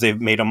because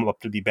they've made him up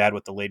to be bad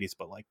with the ladies,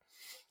 but like,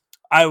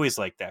 I always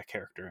liked that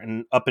character,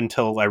 and up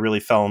until I really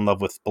fell in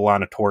love with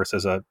B'Elanna Torres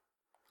as a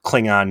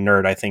Klingon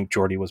nerd, I think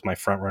Geordi was my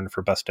front runner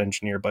for best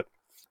engineer. But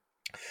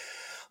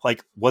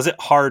like, was it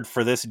hard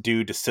for this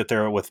dude to sit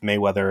there with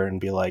Mayweather and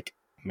be like,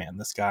 man,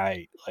 this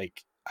guy,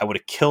 like, I would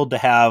have killed to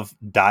have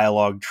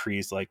dialogue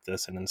trees like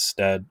this, and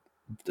instead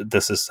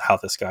this is how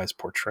this guy's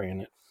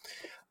portraying it.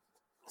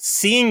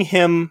 Seeing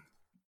him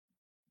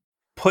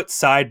put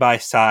side by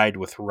side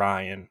with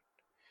Ryan,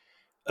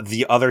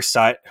 the other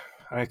side,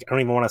 I don't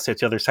even want to say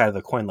it's the other side of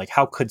the coin. Like,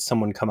 how could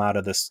someone come out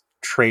of this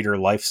trader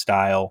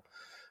lifestyle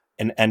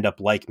and end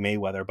up like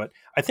Mayweather? But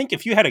I think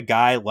if you had a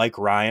guy like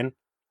Ryan,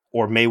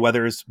 or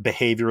Mayweather's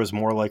behavior was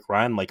more like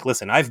Ryan, like,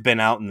 listen, I've been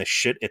out in the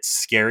shit. It's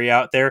scary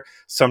out there.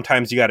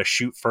 Sometimes you got to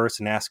shoot first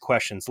and ask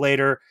questions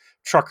later.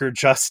 Trucker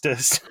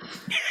justice.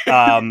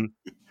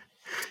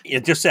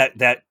 It's just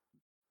that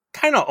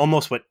kind of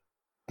almost what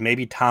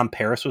maybe Tom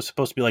Paris was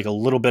supposed to be, like a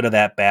little bit of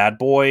that bad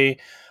boy.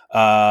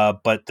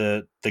 But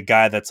the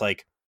guy that's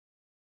like,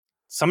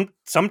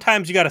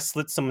 sometimes you got to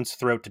slit someone's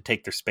throat to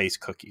take their space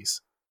cookies,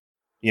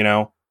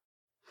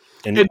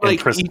 And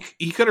like,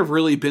 he could have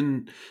really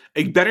been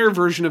a better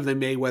version of the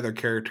Mayweather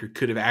character.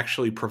 Could have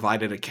actually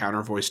provided a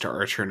counter voice to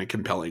Archer in a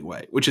compelling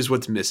way, which is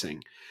what's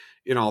missing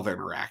in all their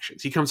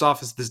interactions. He comes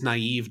off as this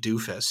naive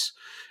doofus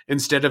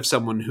instead of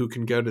someone who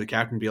can go to the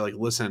captain and be like,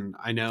 listen,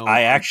 I know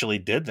I actually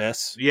did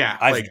this. Yeah.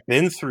 I've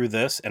been through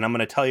this, and I'm going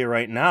to tell you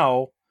right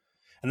now.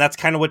 And that's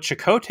kind of what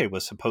Chakotay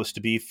was supposed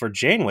to be for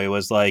Janeway,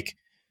 was like,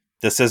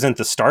 this isn't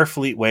the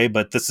Starfleet way,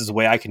 but this is the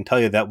way I can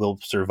tell you that we'll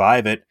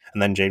survive it.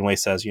 And then Janeway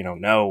says,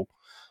 no,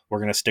 we're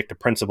going to stick to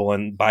principle.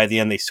 And by the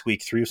end, they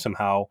squeak through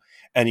somehow,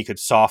 and you could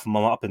soften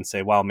them up and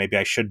say, wow, maybe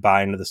I should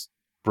buy into this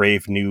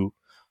brave new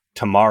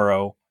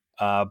tomorrow.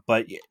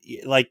 But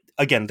like,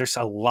 again, there's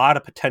a lot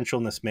of potential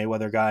in this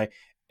Mayweather guy,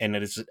 and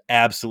it is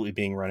absolutely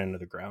being run into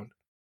the ground.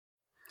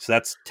 So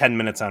that's 10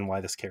 minutes on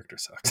why this character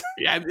sucks.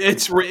 Yeah,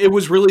 it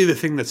was really the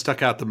thing that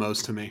stuck out the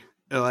most to me.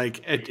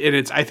 Like, I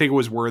think it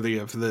was worthy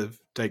of the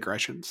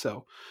digression.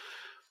 So,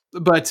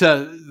 but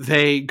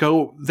they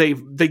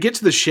get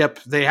to the ship.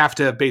 They have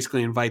to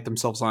basically invite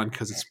themselves on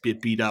because it's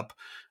beat up.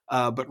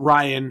 But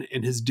Ryan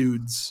and his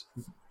dudes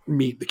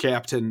meet the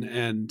captain,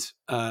 and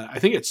I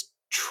think it's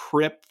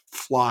Trip,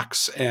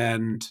 Phlox,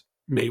 and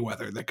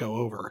Mayweather that go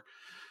over.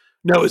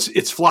 No,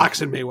 it's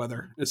Phlox and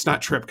Mayweather. It's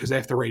not Trip because they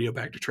have to radio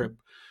back to Trip.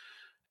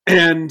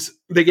 And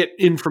they get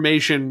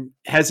information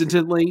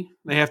hesitantly.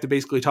 They have to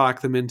basically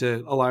talk them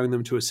into allowing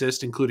them to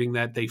assist, including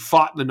that they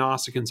fought the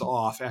Nausicaans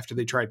off after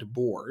they tried to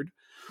board.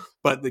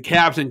 But the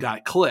captain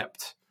got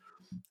clipped.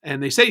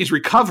 And they say he's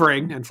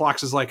recovering, and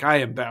Phlox is like, I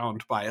am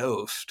bound by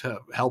oath to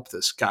help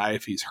this guy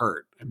if he's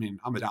hurt. I mean,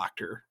 I'm a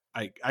doctor.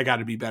 I got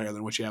to be better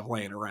than what you have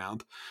laying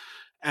around.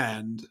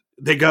 And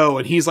they go,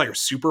 and he's like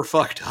super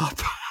fucked up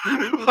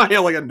by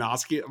like a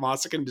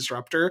Nausicaan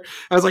disruptor.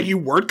 I was like, you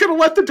weren't going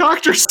to let the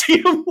doctor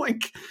see him?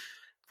 Like,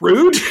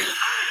 rude.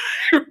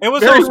 It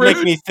was always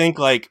making me think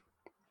like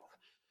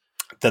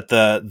that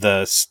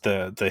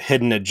the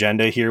hidden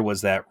agenda here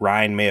was that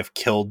Ryan may have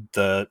killed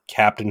the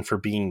captain for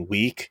being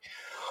weak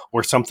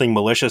or something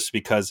malicious,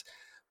 because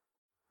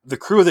the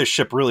crew of this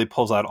ship really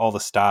pulls out all the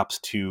stops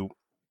to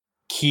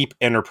keep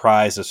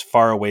Enterprise as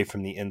far away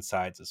from the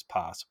insides as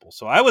possible.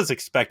 So I was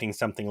expecting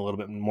something a little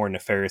bit more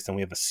nefarious than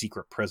we have a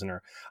secret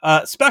prisoner.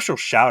 Special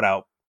shout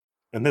out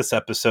in this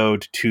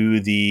episode to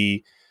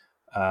the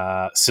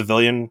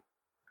civilian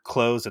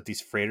clothes at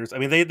these freighters. I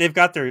mean, they've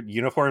got their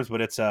uniforms,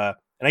 but it's and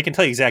I can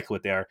tell you exactly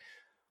what they are.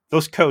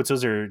 Those coats,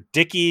 those are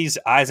Dickies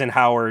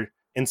Eisenhower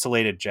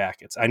insulated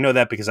jackets. I know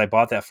that because I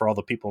bought that for all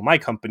the people in my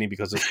company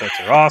because those coats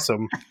are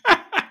awesome.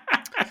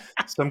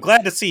 So I'm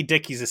glad to see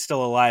Dickies is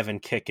still alive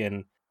and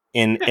kicking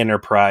in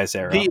Enterprise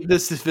era. The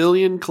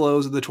civilian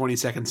clothes of the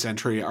 22nd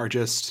century are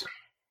just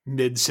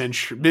mid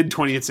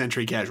 20th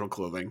century casual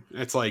clothing.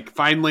 It's like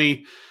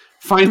finally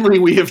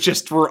we have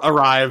just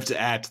arrived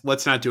at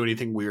let's not do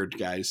anything weird,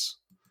 guys.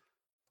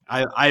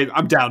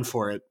 I'm down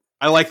for it.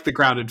 I like the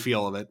grounded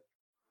feel of it.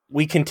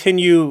 We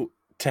continue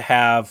to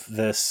have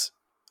this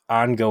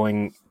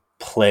ongoing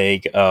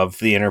plague of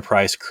the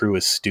Enterprise crew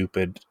is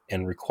stupid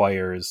and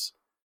requires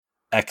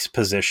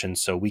exposition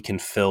so we can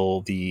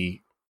fill the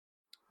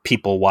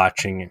people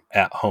watching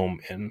at home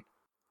in.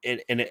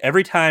 And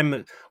every time,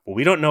 well,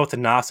 we don't know what the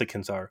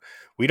Nausicaans are.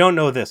 We don't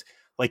know this.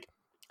 Like,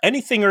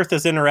 anything Earth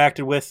has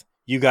interacted with,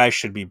 you guys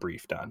should be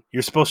briefed on.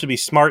 You're supposed to be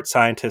smart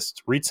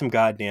scientists. Read some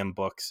goddamn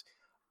books.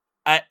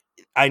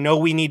 I know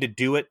we need to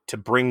do it to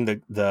bring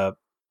the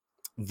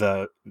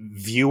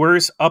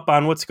viewers up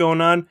on what's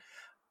going on.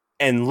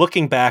 And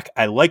looking back,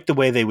 I like the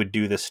way they would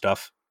do this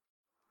stuff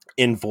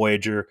in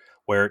Voyager,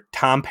 where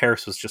Tom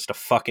Paris was just a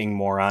fucking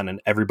moron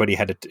and everybody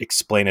had to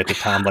explain it to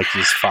Tom like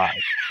he's 5.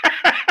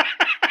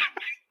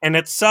 And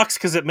it sucks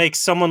because it makes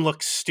someone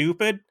look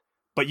stupid,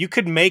 but you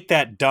could make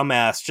that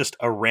dumbass just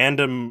a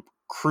random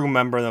crew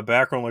member in the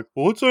background like,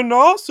 what's a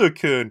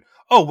Nausicaan?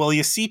 Oh, well,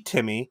 you see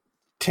Timmy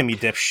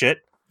dipshit.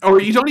 Or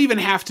you don't even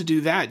have to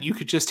do that. You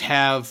could just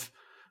have,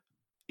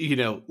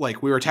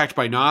 like we were attacked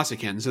by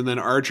Nausicaans, and then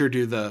Archer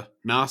do the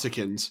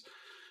Nausicaans.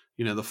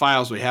 The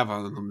files we have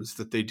on them is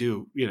that they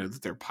do,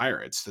 that they're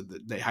pirates,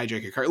 that they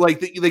hijack a car. Like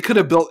they could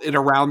have built it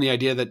around the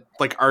idea that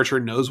like Archer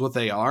knows what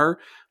they are,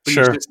 but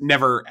sure, he's just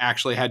never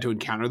actually had to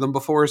encounter them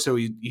before. So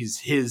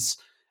his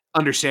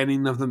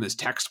understanding of them is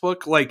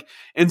textbook. Like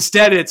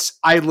instead it's,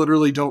 I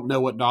literally don't know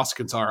what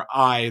Nausicaans are.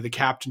 I, the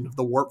captain of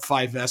the Warp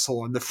 5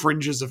 vessel on the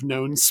fringes of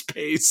known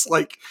space.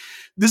 Like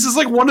this is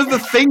like one of the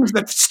things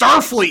that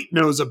Starfleet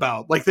knows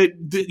about. Like that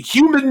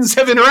humans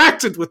have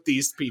interacted with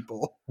these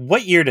people.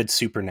 What year did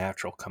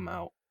Supernatural come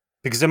out?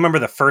 Because I remember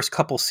the first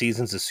couple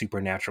seasons of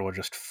Supernatural were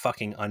just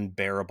fucking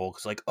unbearable.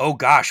 Because like, oh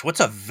gosh,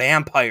 what's a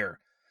vampire?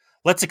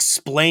 Let's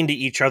explain to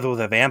each other what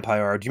a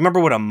vampire are. Do you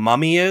remember what a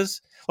mummy is?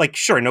 Like,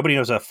 sure, nobody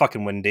knows what a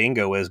fucking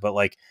Wendigo is, but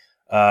like,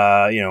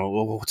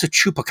 what's a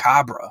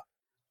chupacabra?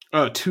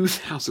 Oh,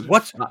 2000.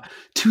 What's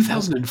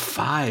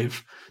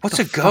 2005? What's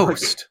a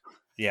ghost?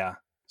 Yeah.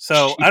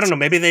 So I don't know.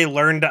 Maybe they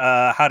learned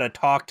how to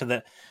talk to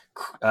the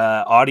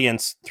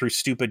audience through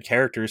stupid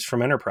characters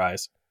from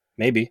Enterprise.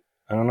 Maybe.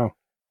 I don't know.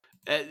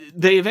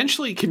 They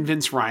eventually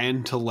convince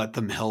Ryan to let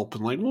them help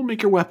and like, we'll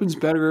make your weapons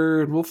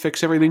better and we'll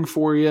fix everything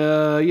for you.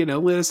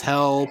 Let us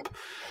help.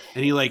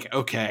 And he like,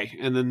 okay.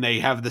 And then they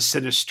have the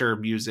sinister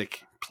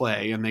music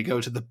play and they go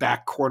to the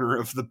back corner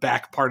of the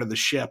back part of the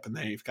ship and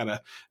they've got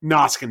a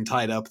Nausicaan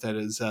tied up that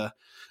is,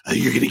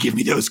 you're going to give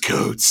me those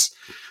codes.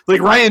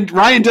 Like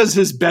Ryan does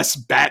his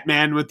best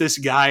Batman with this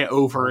guy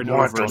over and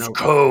over and over.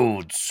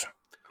 Codes.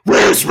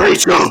 Where's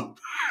Rachel?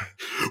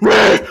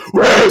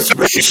 Where's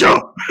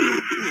Rachel?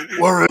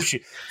 Where is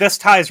she? This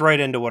ties right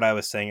into what I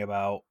was saying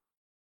about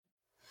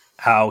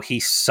how he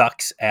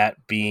sucks at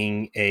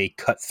being a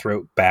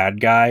cutthroat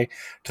bad guy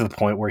to the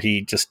point where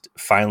he just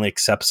finally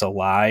accepts a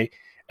lie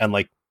and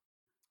like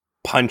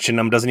punching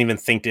him, doesn't even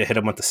think to hit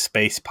him with the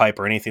space pipe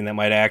or anything that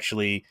might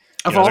actually.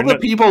 Of all the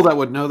people that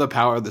would know the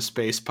power of the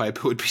space pipe,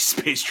 it would be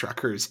space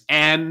truckers.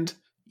 And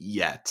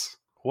yet.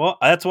 Well,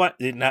 that's what,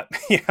 not,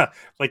 yeah,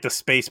 like the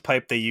space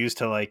pipe they use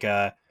to like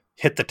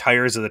hit the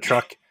tires of the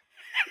truck.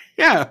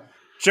 Yeah.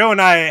 Joe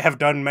and I have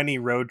done many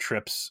road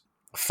trips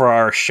for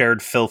our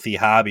shared filthy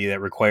hobby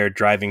that required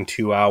driving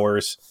 2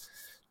 hours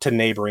to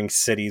neighboring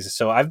cities.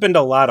 So I've been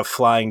to a lot of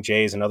Flying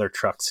J's and other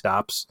truck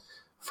stops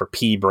for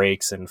pee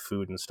breaks and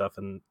food and stuff.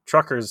 And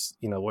truckers,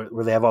 you know,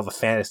 where they have all the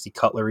fantasy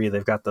cutlery,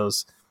 they've got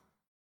those.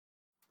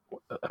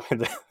 I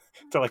mean,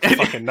 they're like a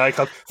fucking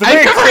nightclub.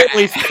 They're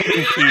clearly for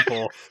hitting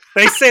people.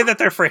 They say that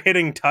they're for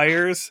hitting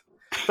tires.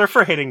 They're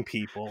for hitting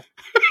people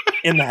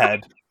in the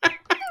head.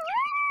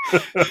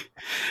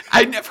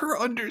 I never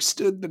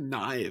understood the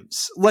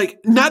knives. Like,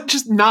 not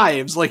just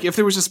knives. Like, if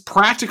there was just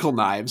practical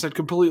knives, I'd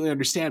completely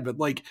understand. But,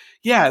 like,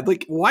 yeah,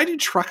 like, why do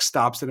truck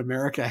stops in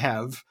America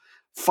have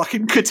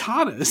fucking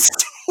katanas?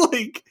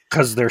 Like,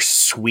 because they're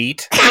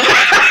sweet.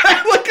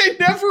 Like, I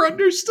never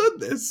understood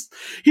this.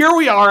 Here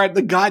we are at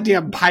the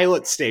goddamn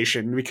pilot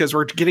station because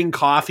we're getting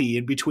coffee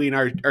in between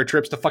our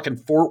trips to fucking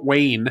Fort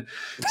Wayne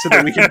so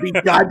that we can be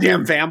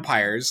goddamn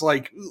vampires,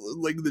 like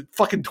the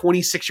fucking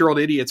 26-year-old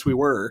idiots we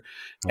were.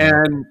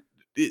 And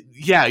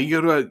yeah,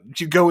 you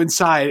go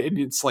inside and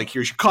it's like,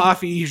 here's your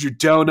coffee, here's your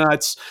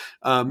donuts,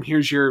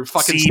 here's your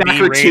fucking CB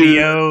snack or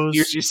radios. two,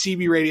 here's your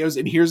CB radios,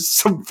 and here's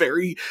a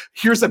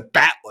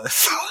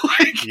batleth.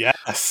 Like,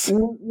 yes.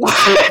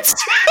 What?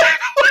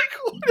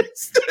 What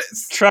is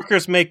this?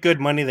 Truckers make good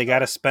money. They got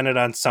to spend it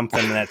on something,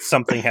 and that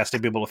something has to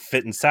be able to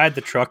fit inside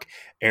the truck,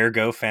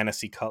 ergo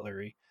fantasy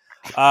cutlery.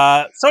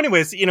 So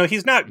anyways, you know,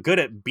 he's not good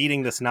at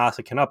beating this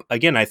Nausicaan up.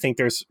 Again, I think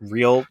there's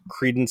real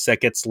credence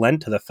that gets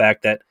lent to the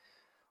fact that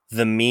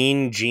the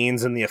mean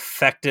genes and the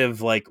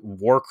effective, like,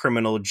 war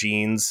criminal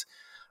genes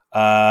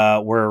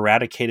were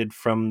eradicated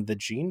from the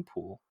gene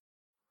pool.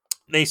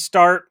 They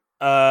start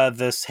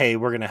this, hey,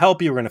 we're going to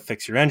help you. We're going to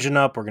fix your engine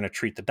up. We're going to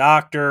treat the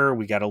doctor.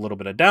 We got a little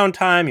bit of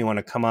downtime. You want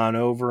to come on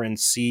over and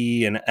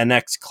see an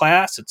NX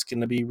class? It's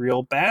going to be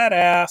real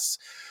badass.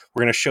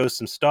 We're going to show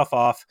some stuff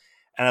off.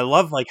 And I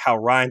love, like, how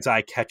Ryan's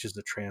eye catches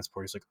the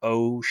transporter. He's like,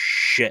 oh,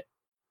 shit.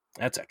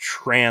 That's a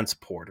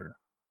transporter.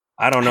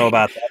 I don't know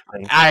about that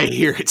thing. I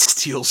hear it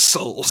steals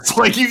souls.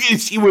 Like,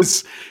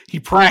 he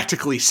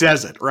practically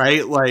says it,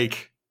 right?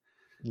 Like,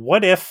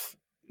 what if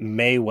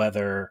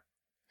Mayweather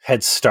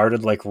had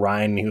started like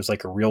Ryan? He was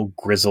like a real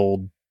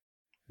grizzled,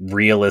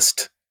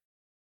 realist,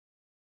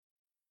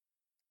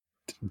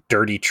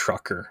 dirty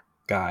trucker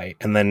guy.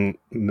 And then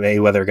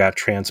Mayweather got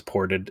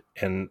transported.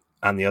 And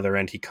on the other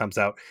end, he comes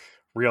out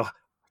real,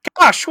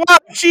 gosh, wow,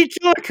 gee,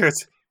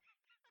 killers.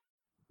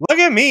 Look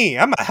at me.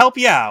 I'm going to help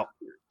you out.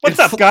 What's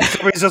up, guys?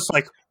 Everybody's just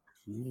like,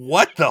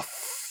 what the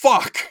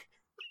fuck?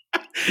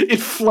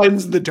 It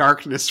flends the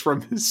darkness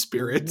from his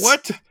spirits.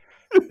 What?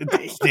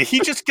 Did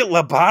he just get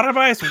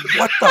lobotomized?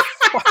 What the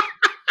fuck?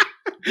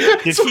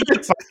 Did he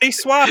get body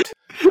swapped?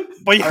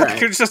 But you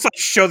could just like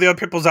show the other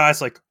people's eyes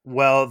like,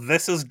 well,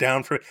 this is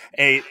down for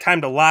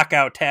time to lock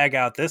out, tag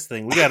out this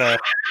thing. We gotta.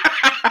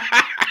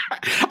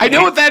 I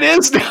know what that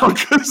is now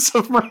because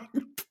of my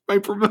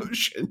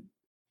promotion.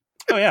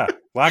 Oh yeah,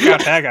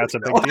 lockout, tag out's a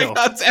big deal.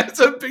 That's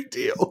a big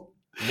deal.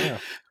 Yeah,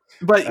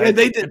 but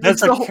they did.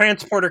 Does a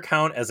transporter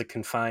count as a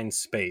confined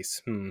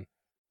space?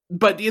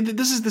 But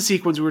this is the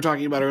sequence we were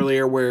talking about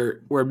earlier,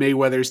 where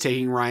Mayweather's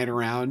taking Ryan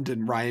around,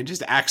 and Ryan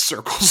just acts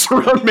circles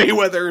around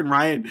Mayweather,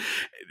 and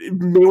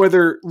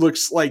Mayweather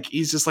looks like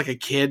he's just like a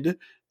kid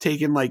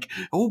taking like,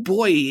 oh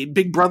boy,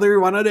 big brother,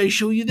 why don't I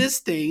show you this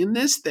thing and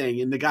this thing?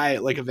 And the guy,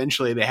 like,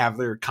 eventually they have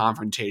their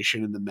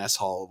confrontation in the mess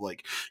hall of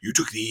like, you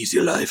took the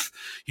easy life,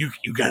 you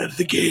got out of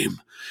the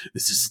game.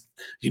 This is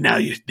now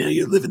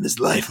you're living this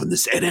life on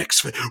this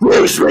NX.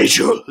 Where's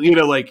Rachel? You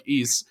know, like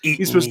he's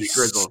supposed to be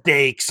grizzled.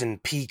 Steaks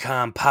and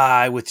pecan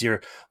pie with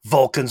your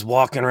Vulcans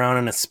walking around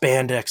in a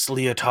spandex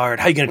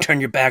leotard. How you gonna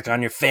turn your back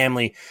on your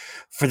family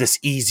for this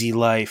easy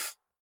life?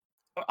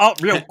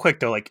 Real quick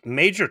though, like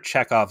Major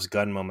Chekhov's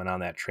gun moment on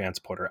that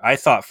transporter, I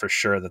thought for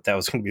sure that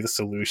was going to be the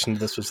solution.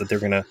 This was that they're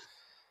going to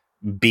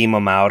beam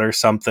them out or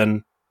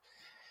something.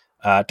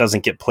 It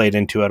doesn't get played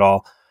into at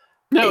all.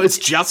 No, it's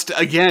just,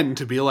 again,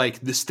 to be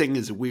like, this thing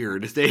is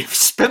weird. They've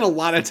spent a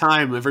lot of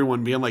time,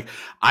 everyone being like,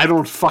 I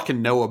don't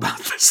fucking know about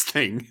this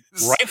thing.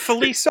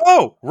 Rightfully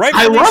so.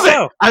 I love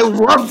it. I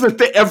love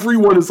that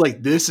everyone is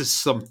like, this is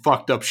some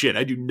fucked up shit.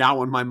 I do not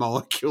want my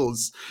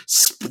molecules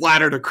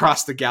splattered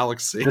across the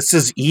galaxy. This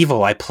is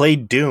evil. I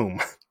played Doom.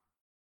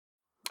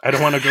 I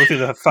don't want to go through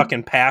the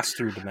fucking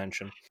pass-through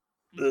dimension.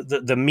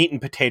 The meat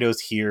and potatoes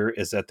here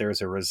is that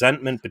there's a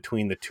resentment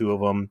between the two of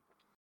them.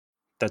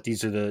 That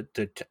these are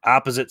the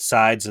opposite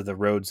sides of the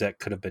roads that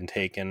could have been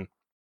taken.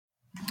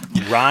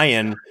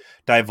 Ryan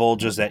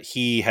divulges that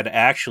he had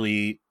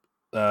actually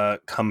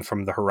come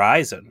from the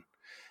Horizon,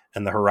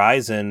 and the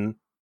Horizon,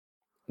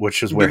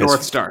 which is where the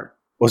North Star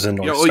was a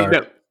North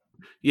Star.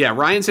 Yeah,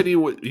 Ryan said he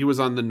was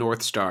on the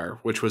North Star,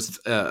 which was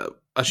a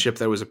ship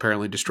that was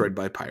apparently destroyed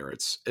by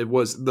pirates. It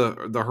was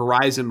the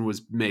Horizon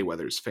was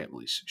Mayweather's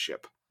family's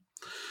ship.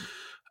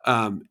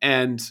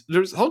 And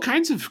there's all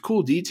kinds of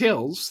cool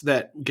details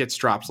that gets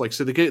dropped. Like,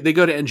 so they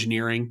go to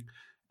engineering,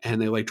 and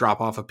they like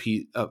drop off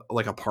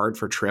like a part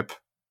for Trip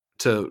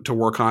to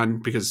work on,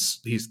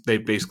 because they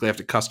basically have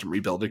to custom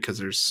rebuild it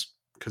because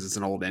it's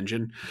an old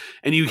engine.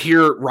 And you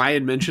hear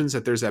Ryan mentions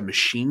that there's a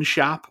machine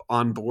shop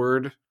on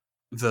board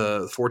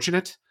the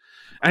Fortunate.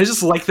 And I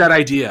just like that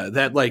idea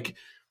that like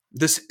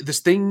this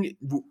thing,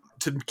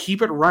 to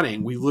keep it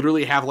running, we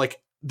literally have like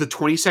the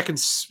 22nd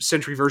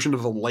century version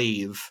of a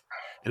lathe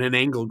and an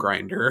angle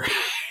grinder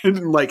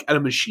and like at a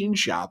machine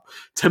shop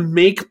to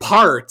make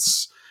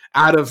parts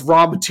out of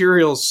raw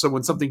materials, so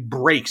when something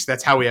breaks,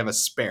 that's how we have a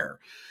spare.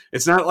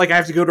 It's not like I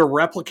have to go to a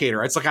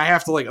replicator. It's like I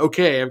have to like,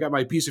 okay, I've got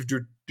my piece of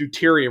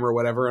deuterium or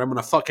whatever, and I'm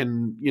gonna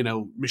fucking,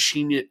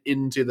 machine it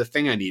into the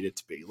thing I need it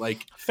to be.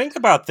 Like, think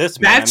about this,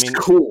 man. That's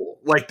cool.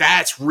 Like,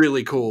 that's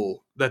really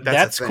cool.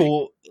 That's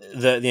cool.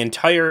 The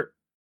entire,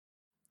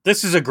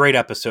 this is a great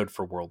episode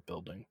for world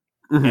building.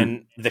 Mm-hmm.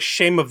 And the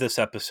shame of this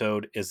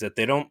episode is that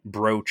they don't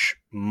broach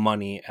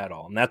money at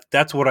all. And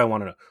that's what I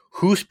want to know.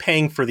 Who's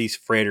paying for these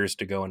freighters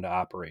to go into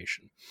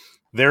operation?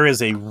 There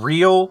is a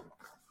real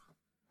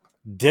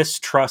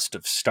distrust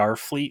of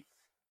Starfleet,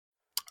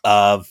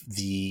 of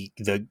the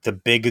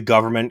big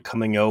government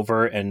coming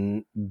over,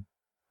 and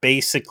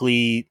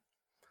basically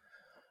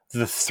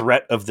the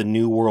threat of the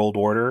New World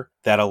Order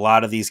that a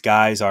lot of these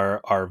guys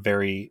are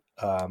very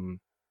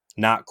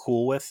not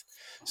cool with.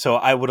 So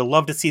I would have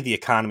loved to see the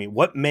economy.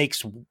 What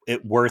makes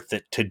it worth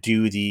it to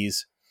do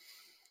these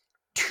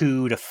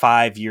 2 to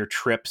 5 year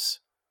trips,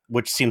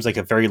 which seems like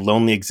a very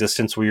lonely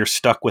existence where you're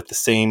stuck with the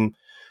same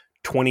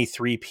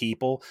 23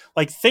 people?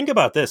 Like, think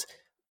about this.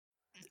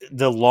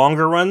 The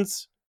longer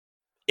runs,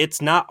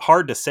 it's not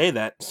hard to say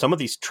that some of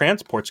these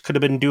transports could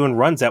have been doing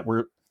runs that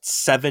were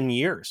 7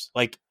 years.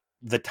 Like,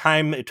 the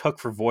time it took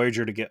for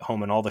Voyager to get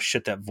home and all the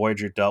shit that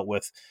Voyager dealt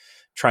with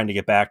trying to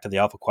get back to the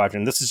Alpha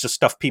Quadrant. This is just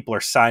stuff people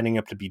are signing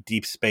up to be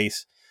deep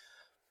space,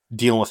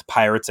 dealing with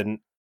pirates and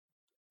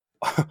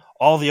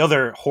all the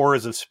other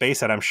horrors of space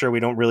that I'm sure we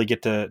don't really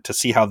get to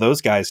see how those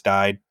guys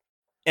died.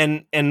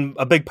 And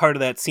a big part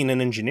of that scene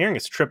in engineering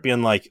is Trip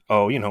being like,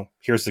 oh,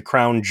 here's the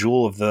crown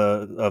jewel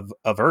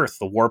of Earth,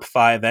 the Warp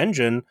 5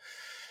 engine.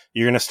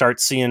 You're going to start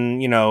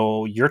seeing,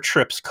 your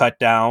trips cut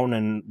down,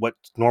 and what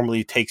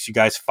normally takes you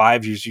guys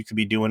 5 years, you could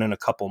be doing in a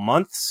couple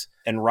months.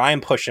 And Ryan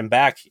pushing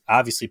back,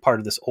 obviously part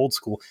of this old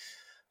school.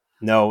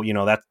 No,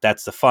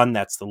 that's the fun,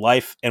 that's the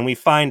life. And we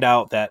find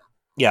out that,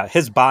 yeah,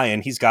 his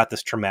buy-in, he's got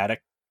this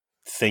traumatic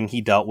thing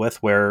he dealt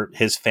with where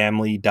his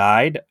family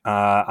died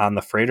on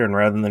the freighter, and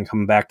rather than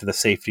coming back to the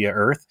safety of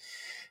Earth,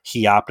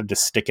 he opted to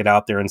stick it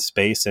out there in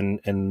space.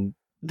 And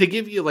they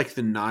give you like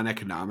the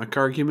non-economic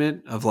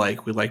argument of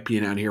like, we like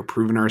being out here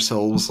proving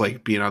ourselves,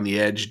 like being on the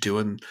edge,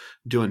 doing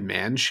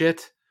man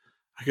shit,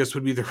 I guess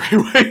would be the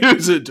right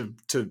way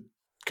to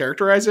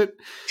characterize it.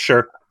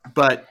 Sure.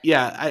 But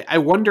yeah, I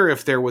wonder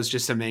if there was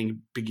just some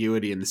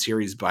ambiguity in the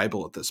series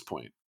Bible at this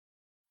point.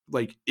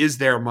 Like, is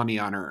there money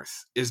on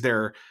Earth? Is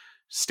there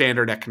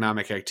standard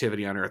economic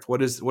activity on Earth?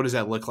 What does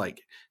that look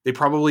like? They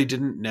probably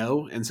didn't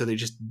know, and so they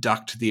just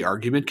ducked the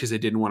argument because they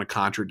didn't want to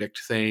contradict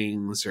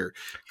things or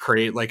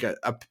create like a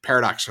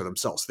paradox for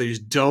themselves. They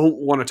just don't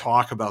want to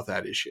talk about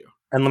that issue.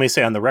 And let me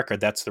say on the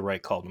record, that's the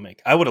right call to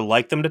make. I would have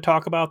liked them to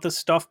talk about this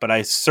stuff, but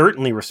I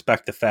certainly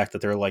respect the fact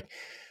that they're like,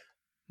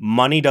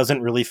 money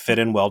doesn't really fit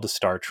in well to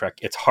Star Trek.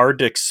 It's hard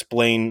to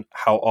explain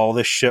how all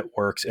this shit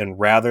works, and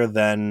rather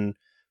than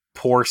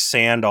pour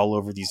sand all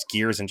over these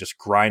gears and just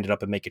grind it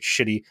up and make it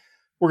shitty,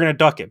 we're going to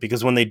duck it.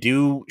 Because when they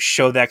do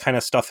show that kind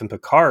of stuff in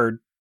Picard,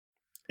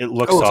 it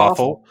looks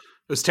awful.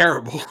 It was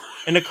terrible.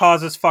 And it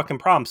causes fucking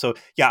problems. So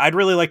yeah, I'd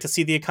really like to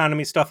see the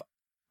economy stuff.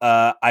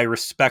 I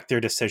respect their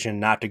decision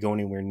not to go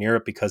anywhere near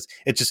it because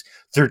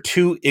they're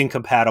two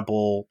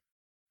incompatible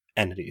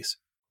entities.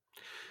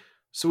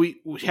 So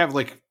we have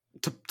like,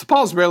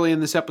 T'Pol's barely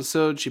in this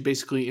episode. She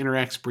basically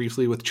interacts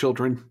briefly with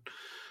children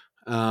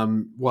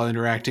while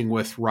interacting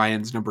with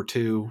Ryan's number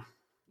 2.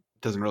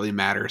 Doesn't really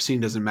matter. Scene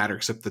doesn't matter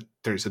except that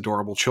there's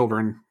adorable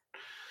children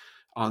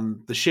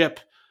on the ship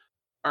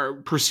are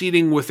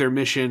proceeding with their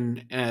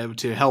mission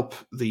to help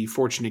the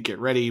Fortunate get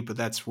ready. But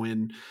that's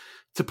when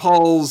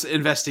T'Pol's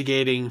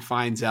investigating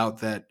finds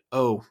out that,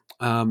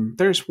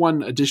 there's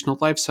one additional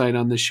life site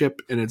on the ship,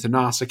 and it's a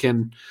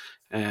Nausicaan.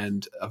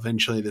 And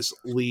eventually this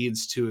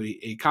leads to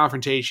a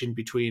confrontation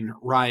between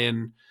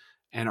Ryan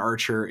and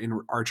Archer in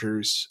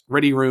Archer's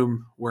ready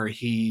room, where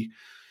he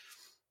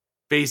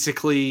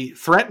basically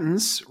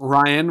threatens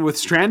Ryan with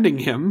stranding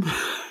him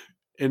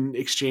in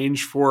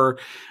exchange for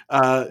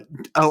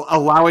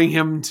allowing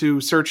him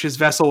to search his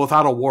vessel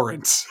without a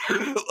warrant.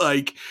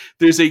 Like,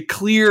 there's a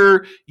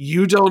clear,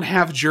 you don't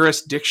have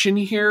jurisdiction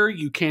here.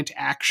 You can't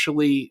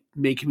actually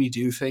make me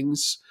do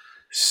things.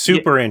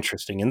 Super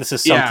interesting. And this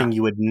is something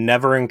you would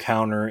never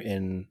encounter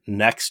in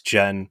Next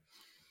Gen,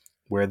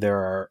 where there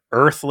are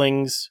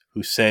Earthlings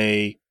who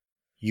say,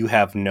 you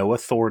have no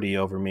authority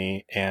over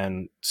me.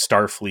 And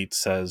Starfleet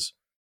says,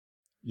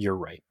 you're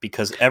right.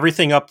 Because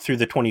everything up through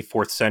the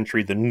 24th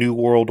century, the New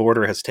World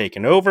Order has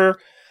taken over.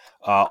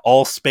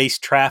 All space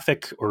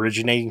traffic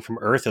originating from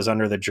Earth is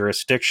under the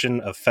jurisdiction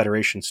of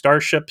Federation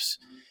starships,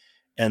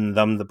 and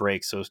them the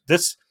break. So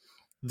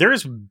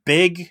there's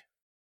big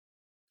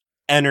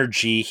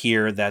energy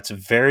here that's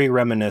very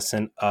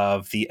reminiscent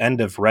of the end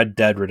of Red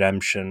Dead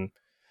Redemption,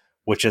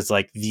 which is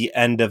like the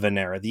end of an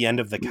era, the end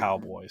of the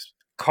cowboys.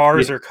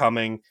 Cars are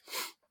coming,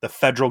 the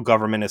federal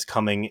government is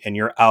coming, and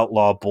your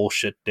outlaw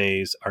bullshit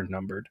days are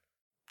numbered.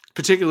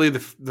 Particularly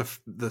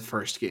the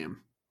first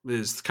game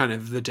is kind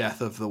of the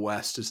death of the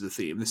West is the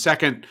theme. The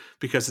second,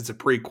 because it's a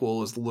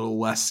prequel, is a little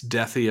less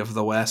deathy of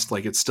the West,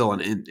 like it's still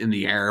in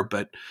the air.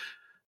 But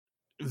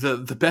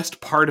the best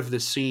part of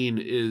this scene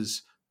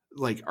is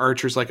like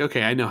Archer's like,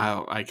 okay, I know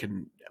how I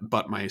can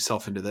butt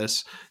myself into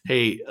this.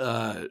 Hey,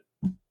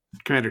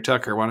 Commander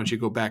Tucker, why don't you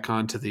go back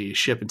onto the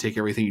ship and take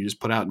everything you just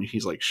put out? And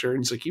he's like, sure. And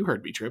he's like, you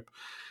heard me, Trip.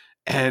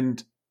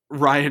 And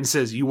Ryan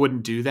says, you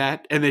wouldn't do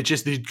that. And they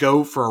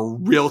go for a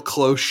real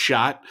close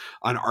shot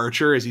on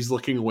Archer as he's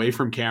looking away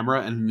from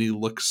camera. And he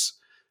looks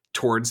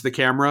towards the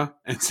camera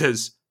and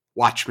says,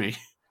 watch me.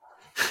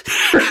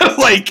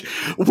 Like,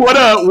 what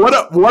a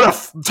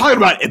talking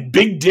about a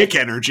big dick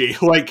energy.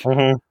 Like,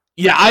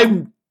 yeah,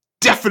 I'm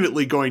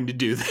definitely going to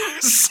do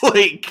this.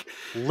 Like,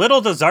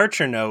 little does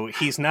Archer know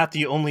he's not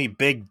the only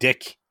big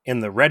dick in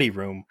the ready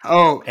room.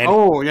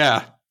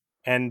 Yeah.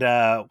 And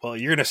well,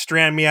 you're gonna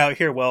strand me out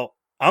here. Well,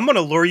 I'm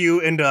gonna lure you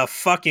into a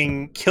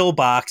fucking kill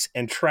box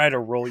and try to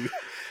roll you.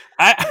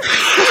 What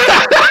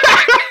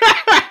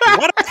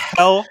the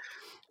hell?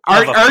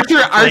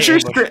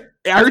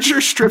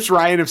 Archer strips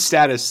Ryan of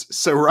status,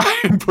 so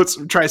Ryan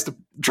tries to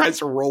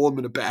roll him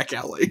in a back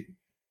alley.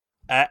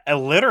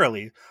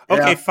 Literally.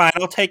 Okay, fine.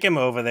 I'll take him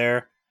over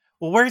there.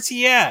 Well, where's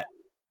he at?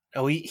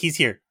 Oh, he's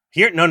here.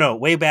 Here? No,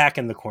 way back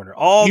in the corner.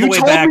 The way back. You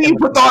told me you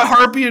put the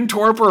Harpy and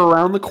Torpor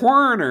around the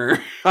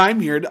corner. I'm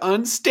here to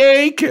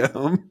unstake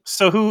him.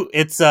 So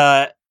it's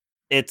God,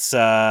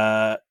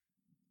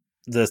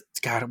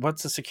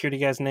 what's the security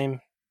guy's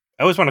name?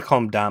 I always want to call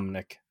him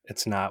Dominic.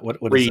 It's not. What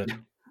Reed. Is it?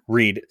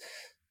 Reed.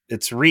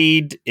 It's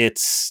Reed.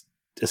 Is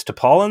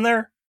T'Pol in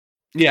there?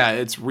 Yeah,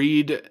 it's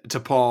Reed,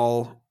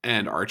 T'Pol,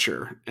 and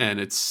Archer, and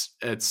it's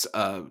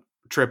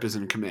Trip is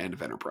in command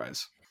of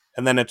Enterprise.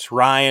 And then it's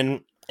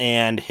Ryan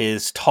and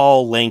his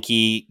tall,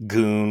 lanky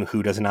goon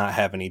who does not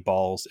have any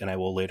balls, and I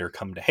will later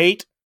come to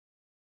hate.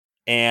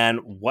 And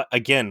what's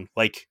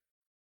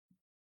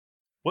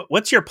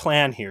your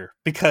plan here?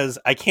 Because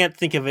I can't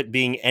think of it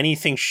being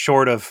anything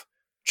short of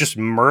just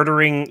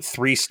murdering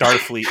 3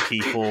 Starfleet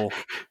people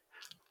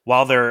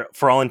while they're,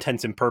 for all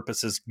intents and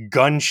purposes,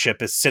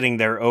 gunship is sitting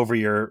there over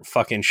your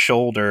fucking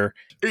shoulder.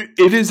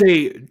 It is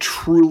a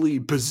truly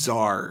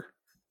bizarre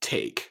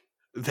take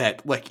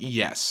that, like,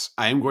 yes,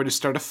 I am going to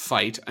start a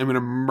fight. I'm going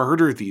to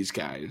murder these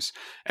guys,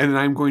 and then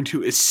I'm going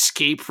to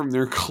escape from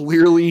their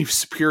clearly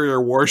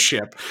superior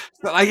warship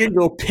so that I can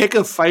go pick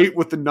a fight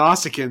with the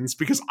Nausicaans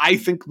because I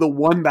think the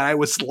one that I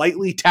was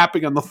slightly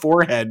tapping on the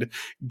forehead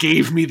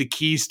gave me the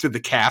keys to the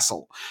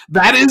castle.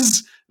 That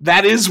is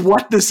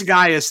what this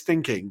guy is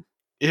thinking.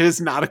 It is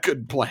not a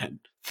good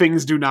plan.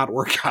 Things do not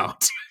work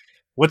out.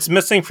 What's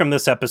missing from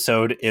this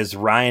episode is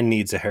Ryan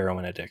needs a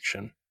heroin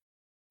addiction.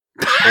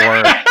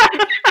 Or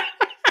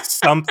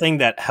something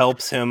that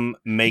helps him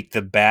make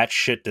the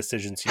batshit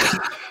decisions.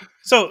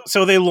 So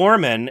they lure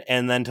him in,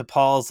 and then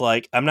T'Pol's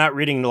like, I'm not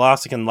reading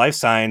Nausicaan life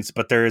science,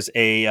 but there's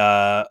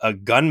a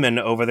gunman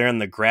over there in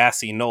the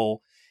grassy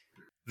knoll.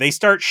 They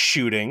start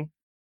shooting,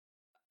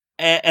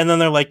 and then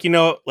they're like,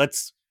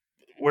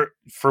 we're,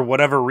 for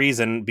whatever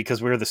reason,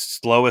 because we're the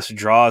slowest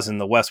draws in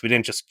the West, we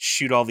didn't just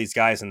shoot all these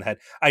guys in the head.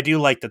 I do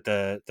like that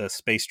the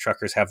space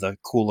truckers have the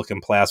cool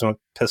looking plasma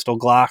pistol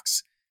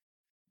Glocks.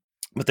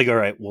 But they go, all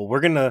right, well, we're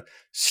going to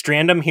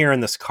strand them here in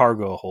this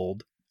cargo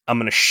hold. I'm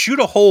going to shoot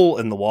a hole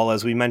in the wall,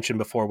 as we mentioned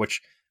before,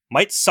 which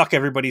might suck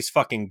everybody's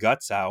fucking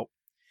guts out.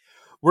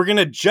 We're going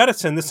to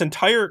jettison this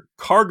entire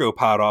cargo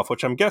pod off,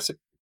 which I'm guessing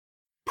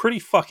pretty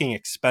fucking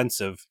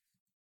expensive.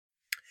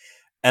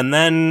 And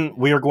then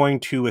we are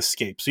going to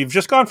escape. So you've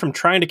just gone from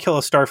trying to kill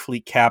a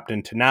Starfleet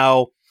captain to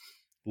now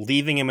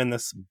leaving him in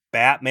this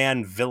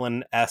Batman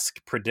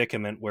villain-esque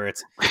predicament where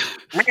it's,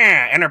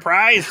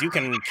 Enterprise, you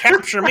can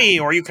capture me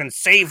or you can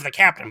save the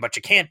captain, but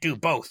you can't do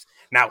both.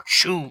 Now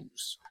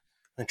choose.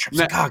 And Trip's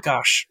like, oh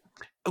gosh.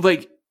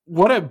 Like,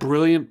 what a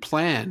brilliant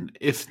plan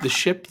if the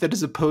ship that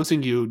is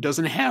opposing you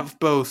doesn't have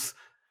both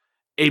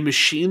a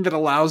machine that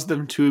allows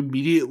them to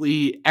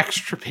immediately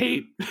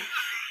extirpate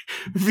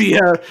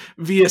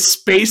via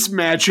space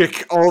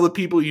magic all the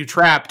people you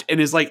trapped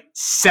and is like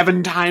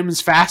 7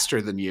 times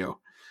faster than you.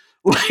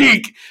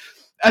 Like,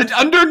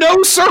 under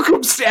no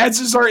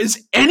circumstances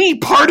is any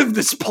part of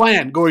this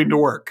plan going to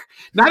work.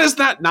 Not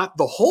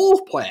the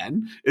whole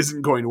plan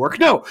isn't going to work.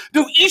 No,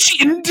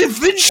 each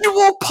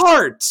individual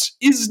part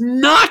is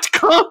not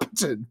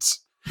competent.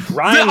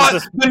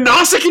 The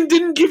Nausicaan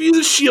didn't give you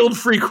the shield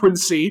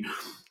frequency.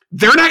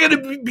 they're not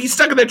going to be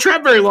stuck in that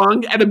trap very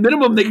long. At a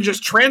minimum, they can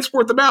just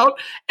transport them out.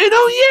 And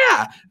oh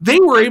yeah, they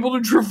were able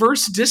to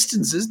traverse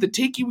distances that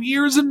take you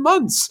years and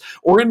months,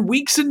 or in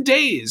weeks and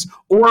days,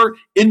 or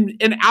in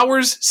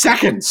hours,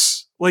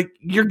 seconds. Like,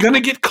 you're going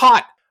to get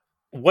caught.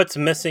 What's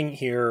missing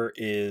here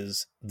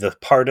is the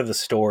part of the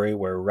story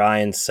where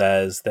Ryan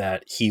says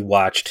that he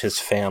watched his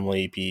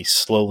family be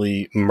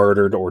slowly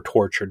murdered or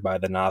tortured by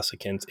the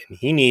Nausicaans, and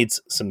he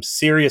needs some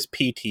serious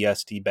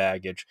PTSD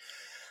baggage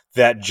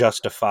that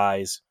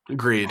justifies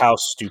Agreed. how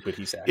stupid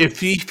he's acting.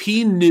 If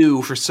he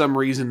knew for some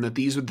reason that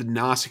these were the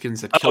Nausicaans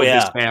that killed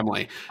his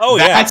family,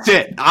 that's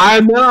it.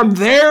 I'm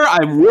there.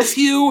 I'm with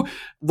you.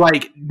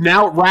 Like,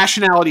 now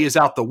rationality is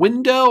out the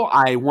window.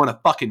 I want to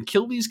fucking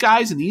kill these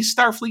guys, and these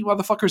Starfleet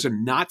motherfuckers are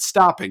not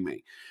stopping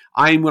me.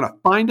 I'm going to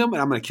find them,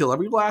 and I'm going to kill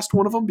every last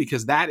one of them,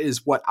 because that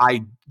is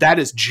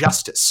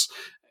justice.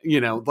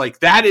 You know, like,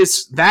 that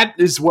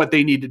is what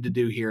they needed to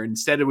do here.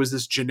 Instead, it was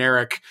this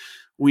generic,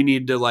 we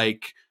need to,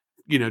 like,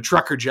 you know,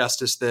 trucker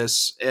justice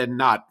this, and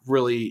not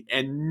really,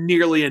 and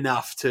nearly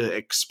enough to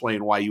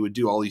explain why you would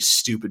do all these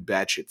stupid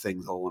batshit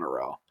things all in a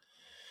row.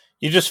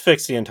 You just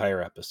fixed the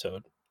entire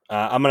episode.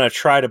 I'm going to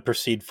try to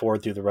proceed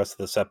forward through the rest of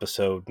this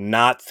episode,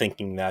 not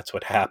thinking that's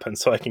what happened,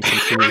 so I can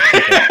continue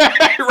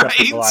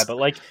to lie. But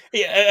like,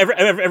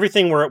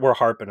 everything we're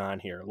harping on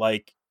here,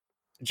 like,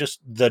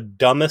 just the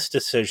dumbest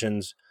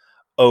decisions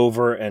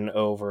over and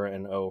over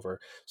and over.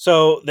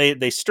 So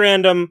they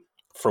strand them.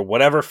 For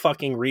whatever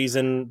fucking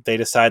reason, they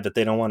decide that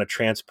they don't want to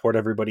transport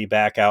everybody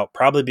back out.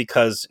 Probably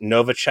because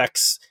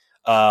Novacek's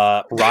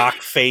rock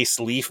face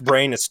leaf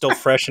brain is still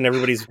fresh in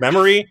everybody's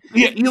memory.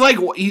 Yeah,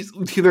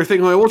 they're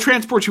thinking, like, we'll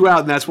transport you out,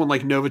 and that's when,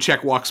 like,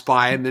 Novacek walks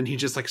by, and then he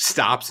just, like,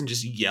 stops and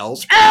just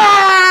yells,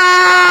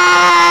 "Ah!"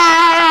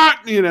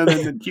 You know,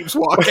 then keeps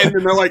walking,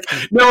 and they're like,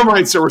 never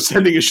mind, sir, we're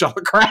sending a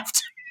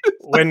shuttlecraft.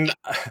 When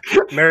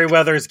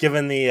Merryweather's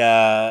given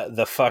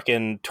the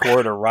fucking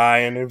tour to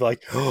Ryan, and be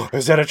like, "Oh,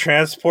 is that a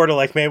transporter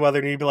like Mayweather?"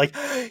 And he'd be like,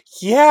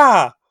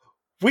 "Yeah,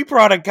 we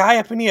brought a guy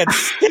up and he had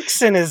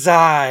sticks in his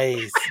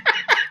eyes.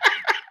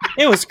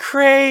 It was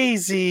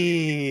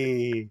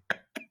crazy.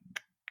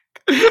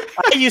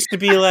 I used to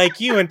be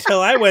like you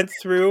until I went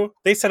through.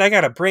 They said I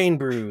got a brain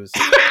bruise."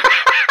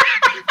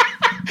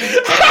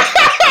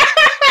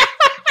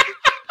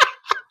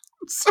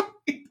 Sorry,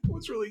 that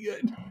was really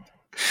good.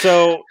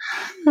 So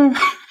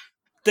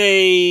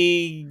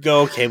they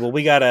go, okay, well,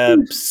 we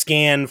gotta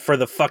scan for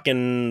the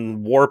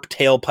fucking warp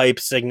tailpipe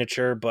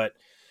signature, but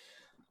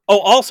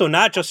also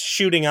not just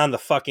shooting on the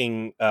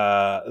fucking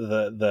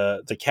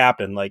the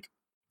captain, like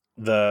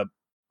the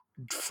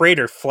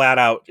freighter flat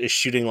out is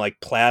shooting like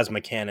plasma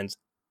cannons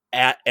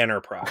at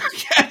Enterprise.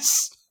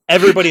 Yes,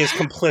 everybody is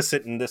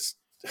complicit in this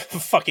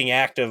fucking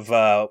act of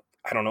I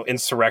don't know,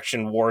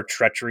 insurrection, war,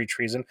 treachery,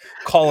 treason.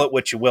 Call it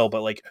what you will,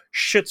 but like,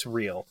 shit's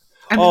real.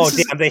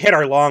 Damn, they hit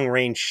our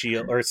long-range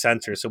shield or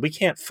sensor, so we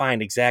can't find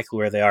exactly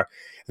where they are.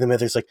 And the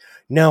Mother's like,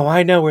 no,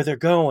 I know where they're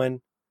going.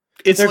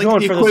 They're like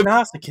going for those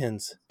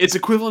Nausicaans. It's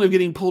equivalent of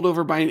getting pulled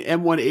over by an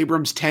M1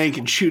 Abrams tank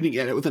and shooting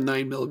at it with a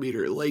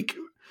 9mm. Like,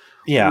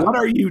 yeah, what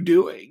are you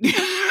doing?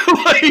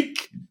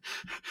 Like,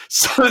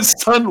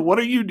 son, what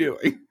are you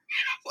doing?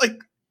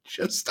 Like,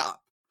 just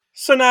stop.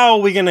 So now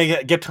we're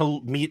gonna get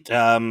to meet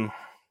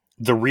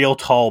the real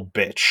tall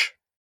bitch.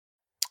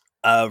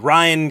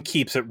 Ryan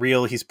keeps it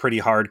real. He's pretty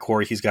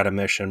hardcore. He's got a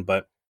mission,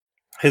 but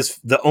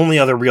the only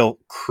other real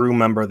crew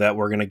member that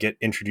we're going to get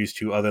introduced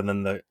to, other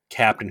than the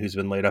captain who's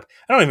been laid up,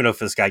 I don't even know if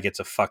this guy gets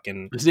a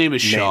fucking... His name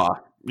is Shaw.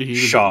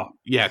 Shaw.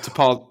 Yeah,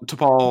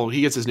 T'Pol. He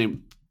gets his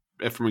name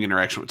from an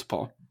interaction with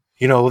T'Pol.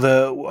 You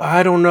know,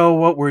 I don't know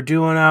what we're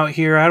doing out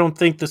here. I don't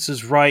think this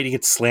is right. He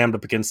gets slammed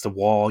up against the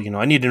wall. You know,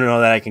 I need to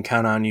know that I can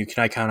count on you.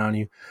 Can I count on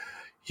you?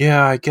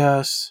 Yeah, I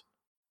guess.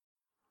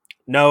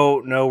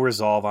 No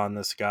resolve on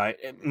this guy.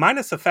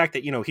 Minus the fact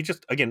that, you know, he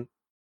just, again,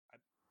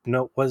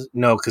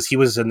 because he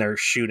was in there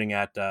shooting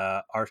at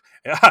our...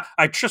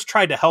 I just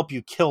tried to help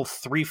you kill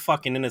 3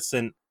 fucking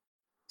innocent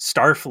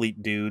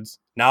Starfleet dudes.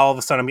 Now all of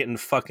a sudden I'm getting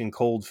fucking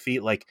cold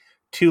feet. Like,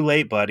 too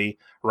late, buddy.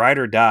 Ride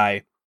or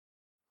die.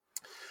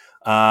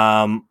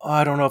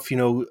 I don't know if you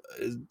know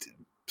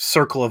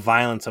circle of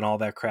violence and all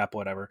that crap,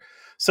 whatever.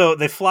 So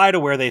they fly to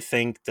where they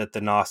think that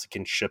the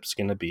Nausicaan ship's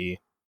going to be.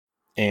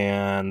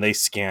 And they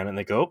scan and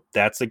they go, oh,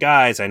 that's the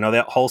guys. I know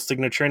that hull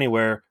signature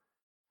anywhere.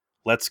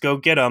 Let's go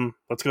get them.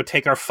 Let's go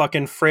take our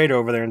fucking freighter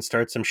over there and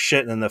start some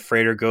shit. And then the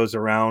freighter goes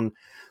around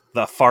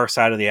the far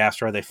side of the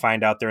asteroid. They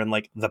find out they're in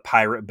like the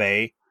Pirate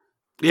Bay.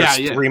 There's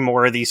 3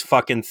 more of these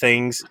fucking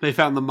things. They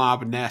found the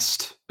mob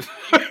nest.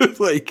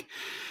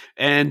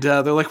 And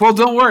they're like, well,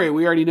 don't worry.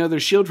 We already know their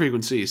shield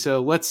frequency.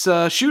 So let's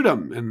shoot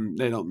them. And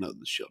they don't know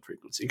the shield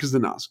frequency because the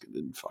Nausicaan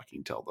didn't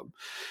fucking tell them.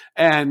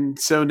 And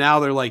so now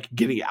they're like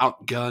getting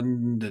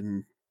outgunned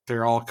and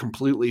they're all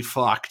completely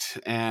fucked.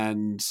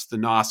 And the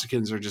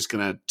Nausicaans are just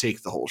going to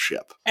take the whole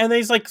ship. And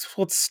he's like,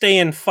 let's stay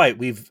and fight.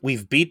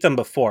 We've beat them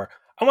before.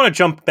 I want to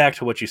jump back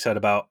to what you said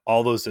about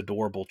all those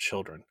adorable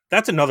children.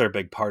 That's another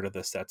big part of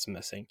this that's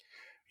missing.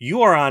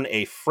 You are on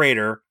a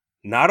freighter,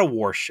 not a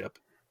warship.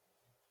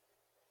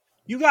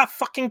 You got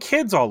fucking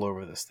kids all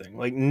over this thing.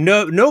 Like,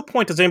 no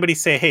point does anybody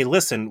say, hey,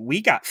 listen,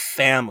 we got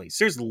families.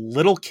 There's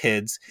little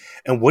kids.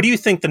 And what do you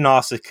think the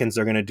Nausicaans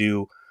are going to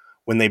do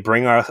when they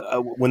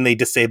when they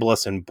disable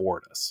us and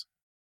board us?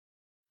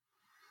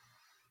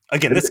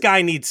 Again, this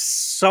guy needs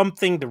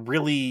something to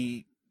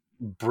really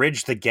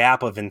bridge the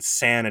gap of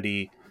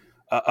insanity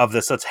of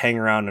this let's hang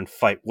around and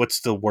fight.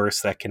 What's the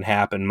worst that can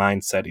happen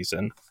mindset he's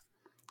in.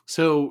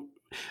 So,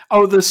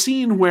 the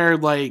scene where,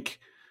 like,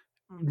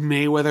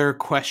 Mayweather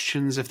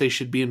questions if they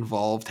should be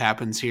involved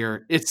happens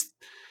here.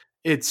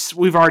 It's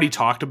we've already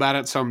talked about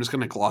it, so I'm just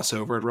going to gloss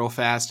over it real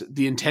fast.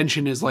 The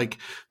intention is like,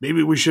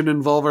 maybe we should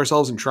involve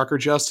ourselves in trucker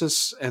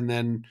justice, and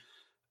then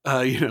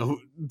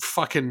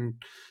fucking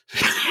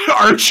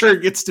Archer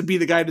gets to be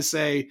the guy to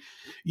say,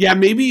 yeah,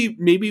 maybe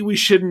we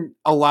shouldn't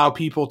allow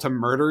people to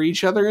murder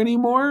each other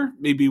anymore.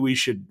 Maybe we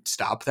should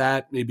stop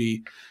that.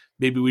 Maybe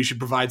we should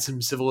provide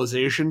some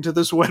civilization to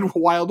this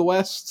Wild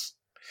West.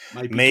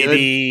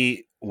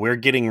 Maybe we're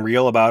getting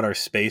real about our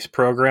space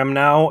program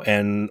now,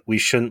 and we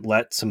shouldn't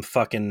let some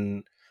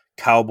fucking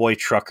cowboy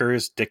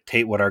truckers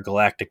dictate what our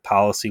galactic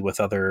policy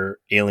with other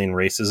alien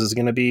races is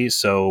going to be.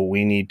 So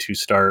we need to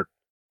start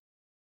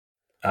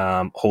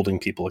holding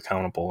people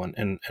accountable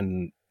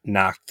and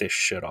knock this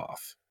shit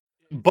off.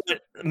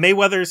 But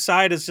Mayweather's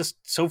side is just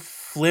so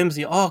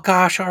flimsy. Oh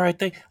gosh, all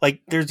right,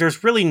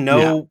 there's really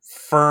no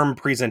firm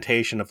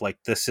presentation of like,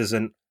 this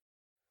isn't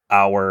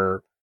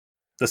our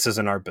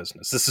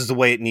business. This is the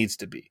way it needs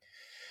to be.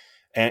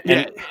 And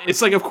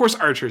it's like, of course,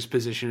 Archer's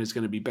position is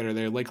going to be better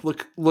there. Like,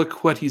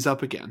 look what he's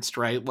up against,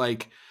 right?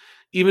 Like,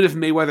 even if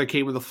Mayweather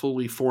came with a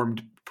fully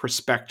formed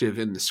perspective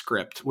in the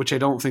script, which I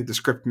don't think the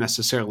script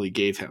necessarily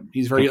gave him,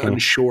 he's very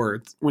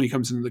unsure when he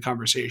comes into the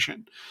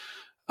conversation.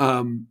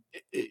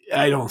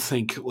 I don't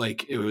think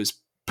like it was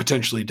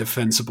potentially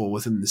defensible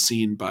within the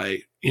scene by,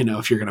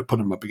 if you're going to put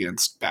him up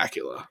against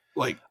Bakula.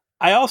 Like,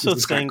 I also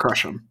think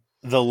crush him.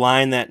 The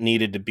line that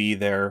needed to be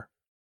there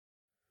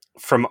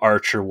from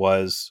Archer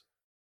was,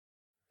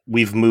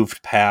 we've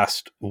moved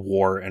past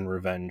war and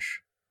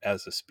revenge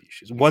as a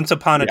species. Once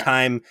upon a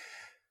time,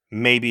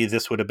 maybe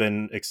this would have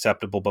been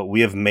acceptable, but we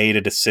have made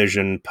a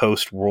decision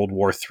post World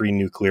War III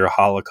nuclear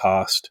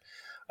holocaust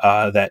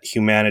that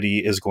humanity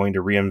is going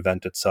to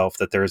reinvent itself,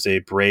 that there's a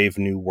brave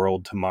new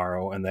world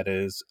tomorrow, and that it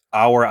is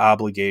our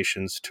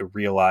obligations to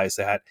realize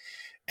that,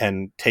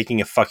 and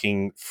taking a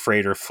fucking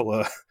freighter full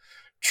of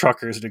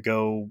truckers to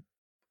go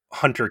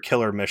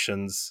hunter-killer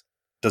missions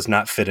does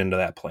not fit into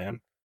that plan.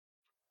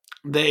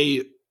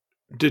 They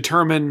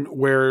determine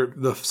where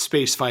the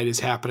space fight is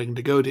happening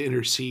to go to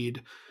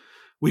intercede.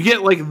 We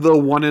get like the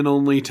one and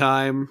only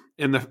time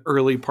in the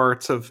early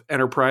parts of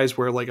Enterprise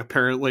where like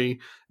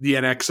apparently the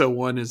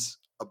NX-01 is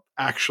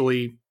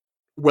actually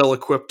well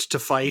equipped to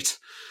fight,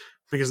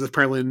 because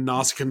apparently the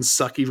Nausicaans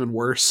suck even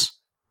worse.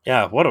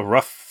 Yeah, what a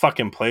rough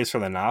fucking place for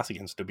the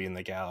Nausicaans to be in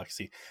the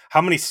galaxy.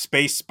 How many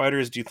space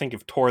spiders do you think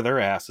have tore their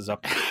asses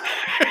up?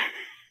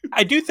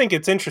 I do think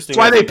it's interesting.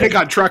 That's why they pick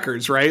on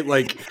truckers, right?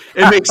 Like,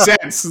 it makes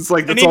sense. It's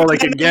like, that's all they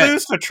can get.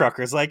 Lose to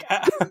truckers. Like,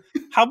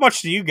 how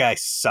much do you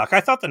guys suck? I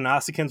thought the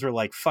Nausicaans were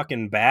like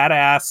fucking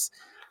badass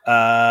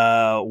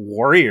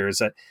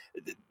warriors.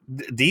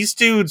 These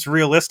dudes,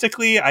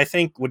 realistically, I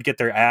think would get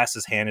their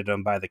asses handed to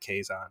them by the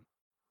Kazon.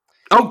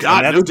 Oh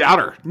god, no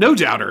doubter.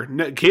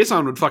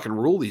 Kazon would fucking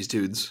rule these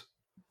dudes.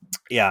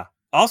 Yeah.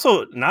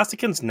 Also,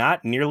 Nausicaan's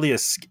not nearly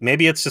as...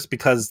 Maybe it's just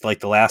because, like,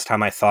 the last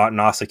time I thought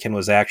Nausicaan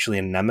was actually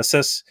a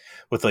nemesis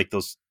with, like,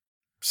 those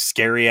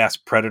scary-ass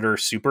predator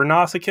super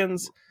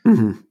Nausicaans.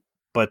 Mm-hmm.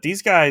 But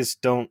these guys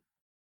don't...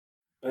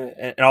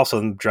 And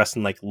also them dressed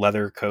in, like,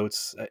 leather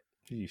coats.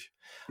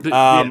 They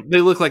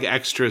look like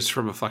extras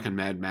from a fucking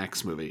Mad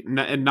Max movie,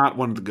 and not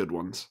one of the good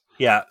ones.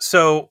 Yeah,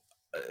 so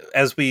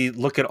as we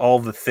look at all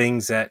the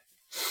things that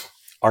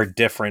are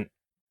different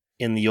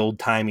in the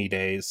old-timey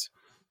days,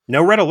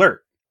 no red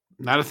alert.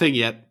 Not a thing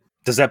yet.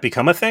 Does that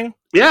become a thing?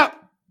 Yeah.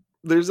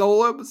 There's a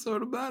whole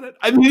episode about it.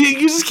 I mean,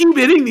 you just keep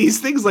hitting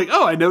these things like,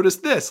 oh, I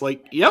noticed this.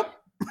 Like, yep.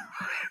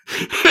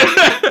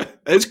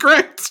 That's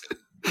correct.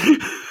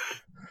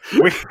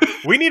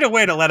 We need a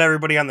way to let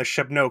everybody on the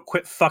ship know,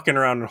 quit fucking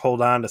around and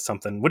hold on to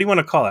something. What do you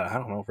want to call it? I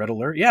don't know. Red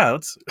alert? Yeah,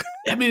 let's...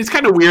 I mean, it's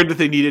kind of weird that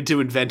they needed to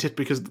invent it,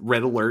 because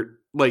red alert,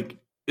 like,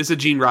 Issa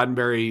Gene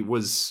Roddenberry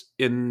was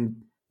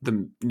in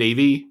the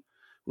Navy,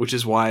 which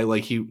is why,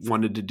 like, he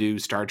wanted to do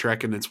Star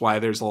Trek, and it's why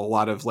there's a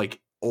lot of, like,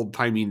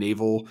 old-timey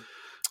naval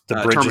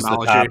terminology.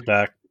 The top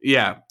deck.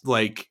 Yeah,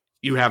 like,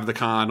 you have the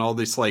con, all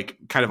this, like,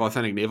 kind of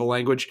authentic naval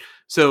language.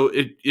 So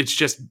it's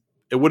just,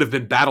 it would have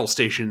been battle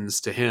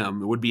stations to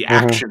him. It would be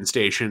action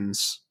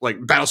stations, like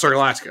Battlestar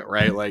Galactica,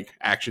 right? Like,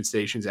 action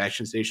stations,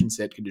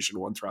 set condition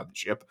 1 throughout the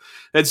ship.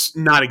 That's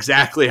not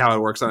exactly how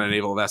it works on a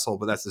naval vessel,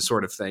 but that's the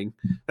sort of thing.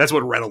 That's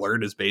what Red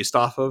Alert is based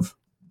off of.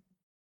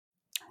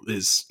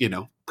 Is,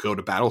 go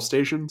to battle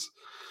stations.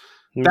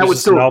 That would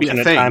still be a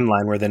thing.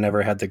 Timeline where they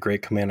never had the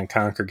Great Command and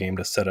Conquer game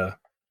to set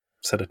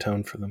a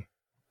tone for them.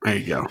 There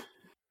you go.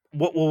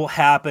 What will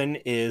happen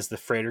is the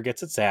freighter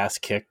gets its ass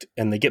kicked,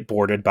 and they get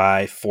boarded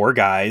by 4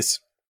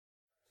 guys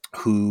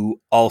who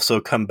also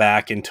come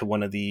back into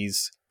one of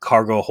these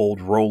cargo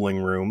hold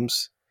rolling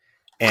rooms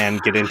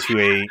and get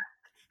into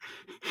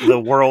the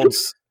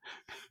world's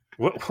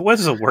what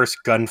was the worst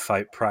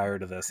gunfight prior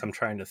to this? I'm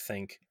trying to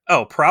think.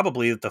 Oh,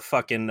 probably the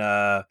fucking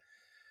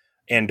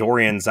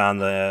Andorians on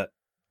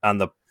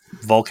the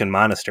Vulcan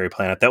monastery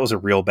planet. That was a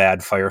real bad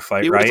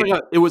firefight,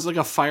 right? It was like a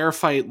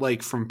firefight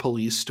like from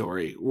Police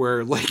Story,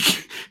 where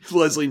like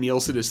Leslie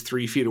Nielsen is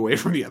 3 feet away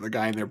from the other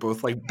guy, and they're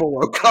both like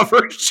below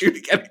cover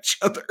shooting at each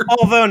other.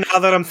 Although now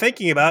that I'm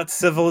thinking about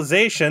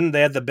Civilization,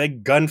 they had the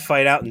big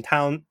gunfight out in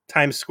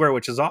Times Square,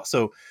 which is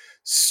also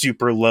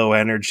super low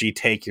energy.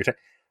 Take your time.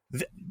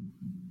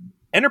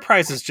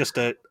 Enterprise is just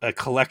a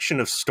collection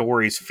of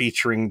stories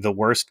featuring the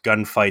worst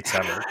gunfights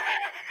ever.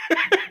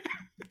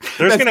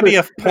 There's going to be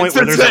a point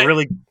where there's a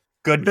really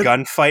good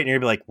gunfight, and you're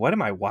going to be like, what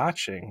am I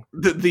watching?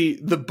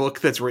 The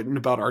book that's written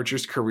about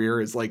Archer's career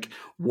is like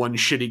one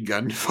shitty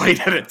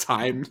gunfight at a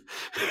time.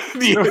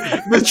 The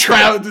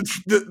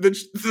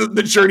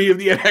journey of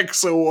the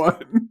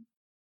NX-01.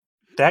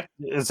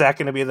 Is that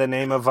going to be the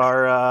name of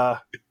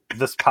our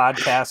this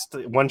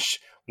podcast?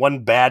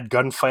 One bad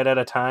gunfight at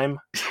a time.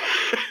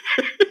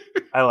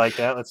 I like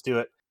that. Let's do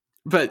it.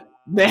 But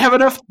they have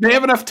enough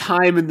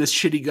time in this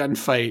shitty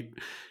gunfight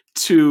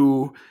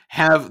to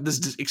have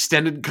this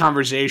extended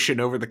conversation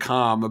over the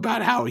comm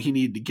about how he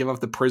needed to give up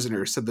the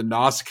prisoners so the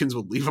Nausicaans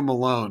would leave him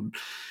alone.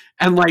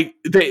 And like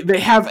they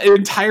have an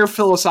entire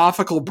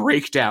philosophical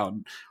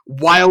breakdown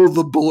while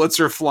the bullets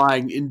are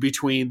flying in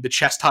between the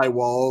chest high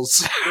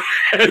walls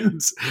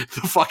and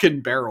the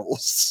fucking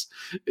barrels.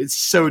 It's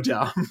so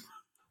dumb.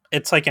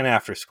 It's like an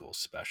after-school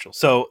special.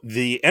 So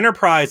the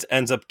Enterprise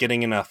ends up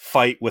getting in a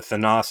fight with the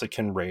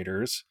Nausicaan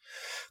raiders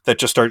that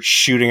just start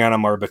shooting on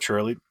them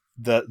arbitrarily.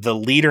 The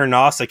leader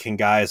Nausicaan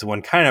guy is the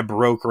one kind of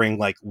brokering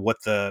like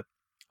what the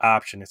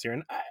option is here.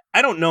 And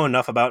I don't know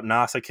enough about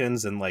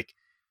Nausicaans and like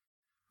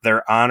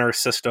their honor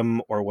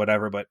system or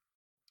whatever, but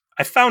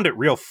I found it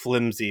real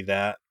flimsy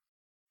that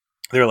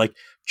they're like,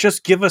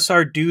 just give us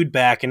our dude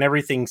back and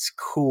everything's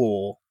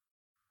cool.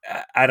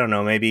 I don't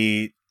know,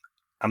 maybe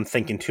I'm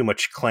thinking too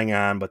much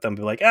Klingon, but then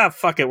be like,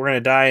 fuck it, we're going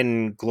to die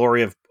in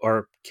glory of,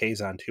 or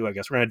Kazon too, I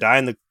guess. We're going to die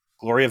in the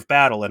glory of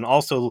battle. And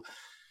also,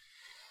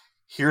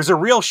 here's a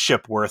real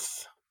ship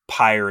worth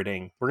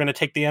pirating. We're going to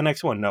take the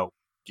NX-1. No,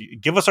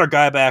 give us our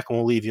guy back and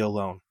we'll leave you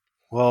alone.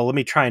 Well, let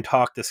me try and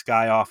talk this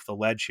guy off the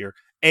ledge here.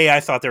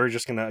 I thought they were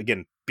just going to,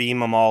 again, beam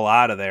them all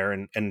out of there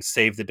and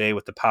save the day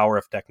with the power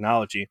of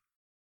technology.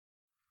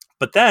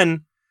 But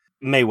then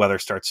Mayweather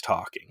starts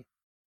talking.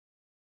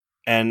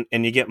 And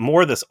you get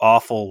more of this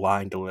awful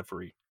line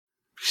delivery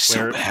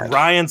where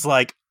Ryan's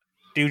like,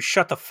 dude,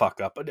 shut the fuck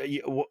up.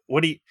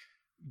 What do you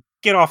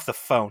get off the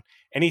phone?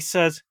 And he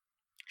says,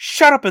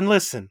 shut up and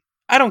listen.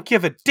 I don't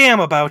give a damn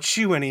about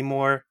you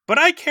anymore, but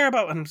I care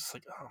about, and I'm just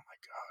like, oh my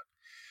God.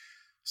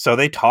 So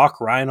they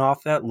talk Ryan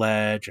off that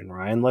ledge and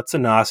Ryan lets a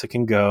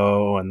Nausicaan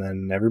go and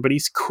then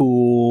everybody's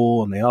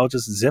cool and they all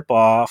just zip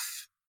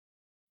off.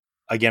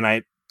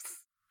 Again,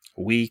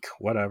 weak,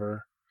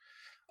 whatever.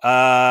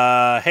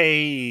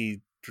 Hey,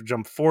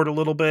 jump forward a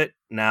little bit.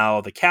 Now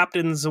the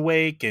captain's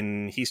awake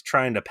and he's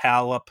trying to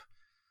pal up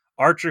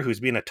Archer, who's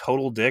being a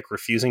total dick,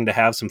 refusing to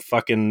have some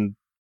fucking,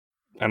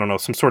 I don't know,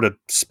 some sort of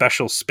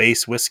special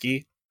space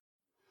whiskey.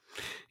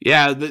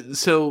 Yeah,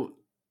 so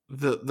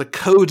the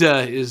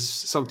coda is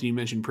something you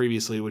mentioned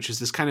previously, which is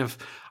this kind of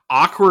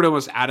awkward,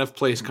 almost out of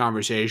place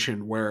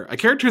conversation where a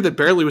character that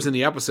barely was in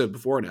the episode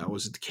before now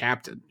was the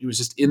captain. He was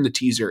just in the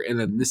teaser and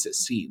then this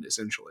is scene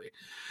essentially.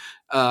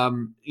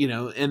 And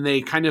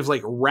they kind of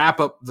like wrap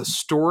up the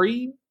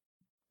story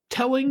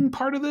telling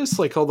part of this,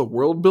 like all the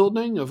world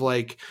building of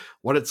like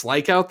what it's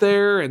like out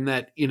there, and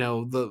that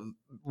the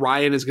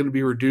Ryan is going to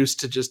be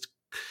reduced to just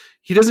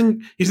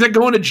he's not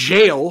going to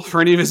jail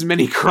for any of his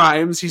many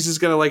crimes. He's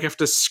just going to like have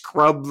to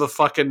scrub the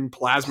fucking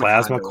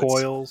plasma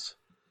coils.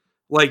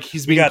 Like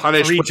he's being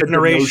punished 3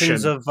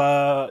 generations of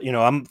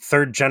I'm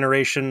 3rd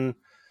generation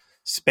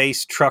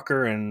space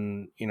trucker,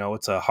 and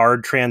it's a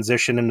hard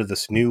transition into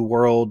this new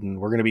world, and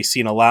we're going to be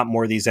seeing a lot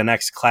more of these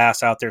NX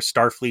class out there,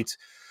 Starfleet's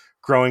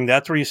growing.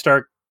 That's where you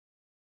start.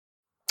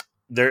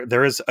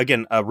 There is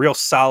again a real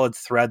solid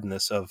thread in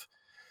this of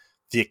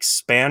the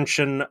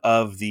expansion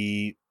of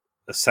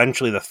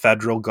essentially the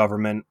federal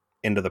government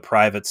into the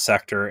private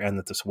sector, and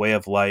that this way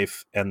of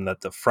life and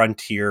that the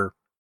frontier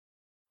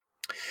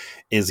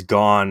is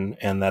gone,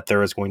 and that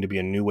there is going to be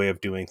a new way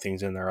of doing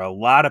things. And there are a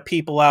lot of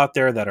people out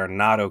there that are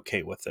not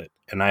okay with it.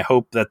 And I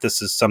hope that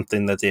this is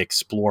something that they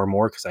explore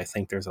more, because I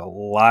think there's a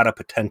lot of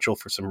potential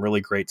for some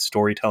really great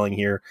storytelling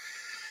here,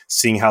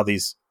 seeing how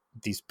these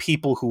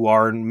people who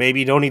are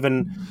maybe don't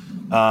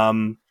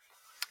even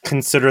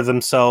consider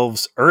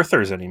themselves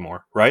Earthers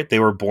anymore, right? They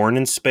were born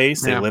in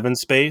space. They live in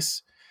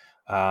space.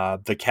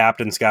 The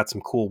captain's got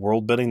some cool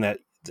world building that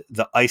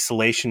the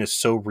isolation is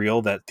so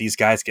real that these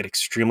guys get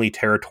extremely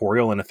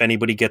territorial. And if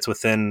anybody gets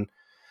within,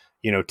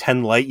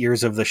 10 light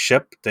years of the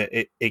ship, that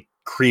it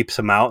creeps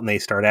them out and they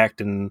start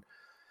acting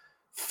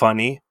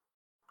funny.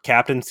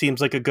 Captain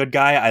seems like a good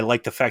guy. I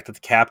like the fact that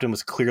the captain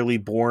was clearly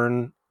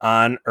born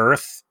on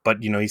Earth, but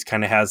he's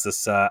kind of has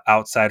this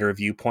outsider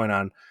viewpoint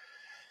on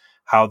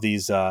how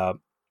these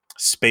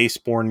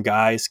spaceborne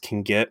guys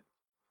can get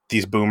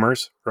these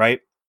boomers,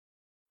 right?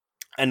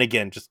 And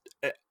again, just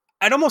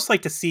I'd almost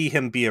like to see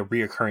him be a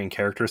reoccurring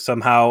character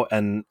somehow,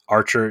 and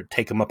Archer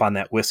take him up on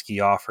that whiskey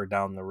offer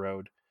down the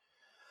road.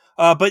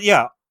 But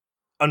yeah,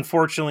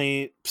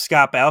 unfortunately,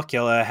 Scott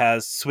Bakula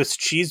has Swiss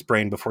cheese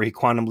brain before he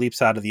quantum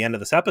leaps out of the end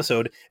of this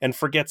episode and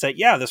forgets that,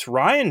 this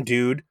Ryan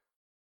dude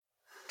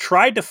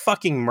tried to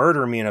fucking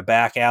murder me in a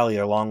back alley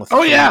along with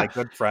my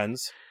good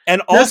friends.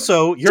 And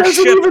also, your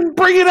doesn't ship even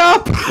bring it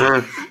up.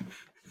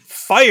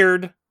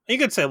 Fired. You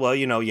could say, well,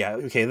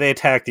 okay, they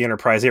attacked the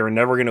Enterprise. They were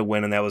never going to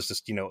win, and that was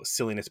just,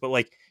 silliness.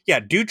 But,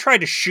 dude tried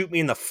to shoot me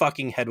in the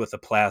fucking head with a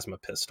plasma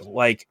pistol.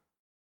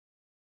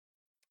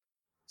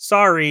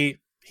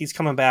 Sorry, he's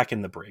coming back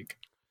in the brig.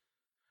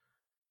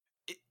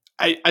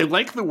 I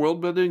like the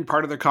world building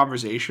part of the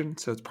conversation,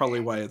 so it's probably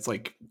why it's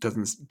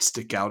doesn't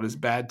stick out as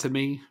bad to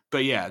me.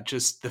 But yeah,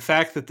 just the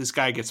fact that this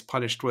guy gets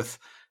punished with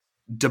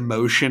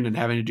demotion and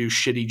having to do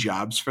shitty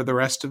jobs for the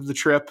rest of the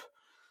trip,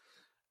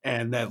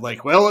 and that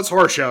it's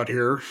harsh out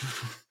here,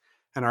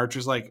 and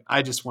Archer's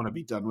I just want to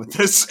be done with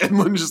this, and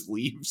then just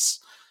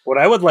leaves. What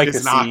I would like to see,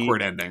 it's an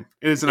awkward ending.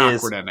 It is an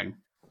awkward ending.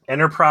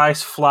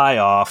 Enterprise fly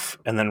off,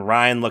 and then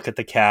Ryan look at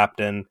the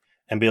captain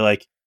and be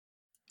like,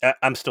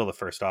 I'm still the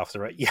first officer,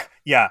 right?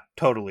 Yeah,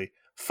 totally.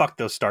 Fuck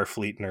those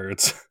Starfleet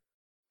nerds.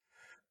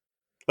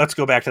 Let's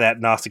go back to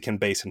that Nausicaan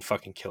base and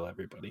fucking kill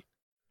everybody.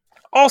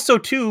 Also,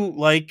 too,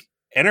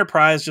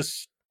 Enterprise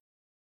just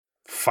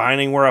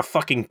finding where a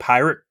fucking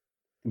pirate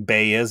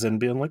bay is and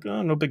being like,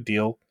 oh, no big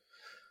deal.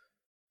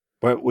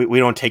 We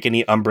don't take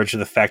any umbrage to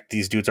the fact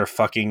these dudes are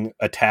fucking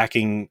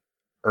attacking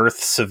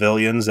Earth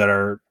civilians that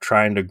are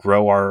trying to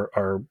grow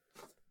our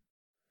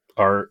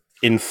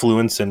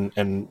influence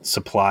and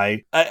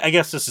supply. I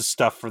guess this is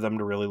stuff for them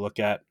to really look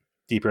at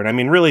deeper. And I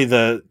mean, really,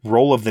 the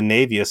role of the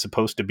Navy is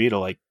supposed to be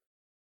to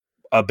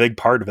a big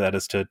part of that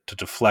is to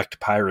deflect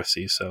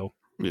piracy. So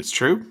it's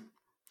true.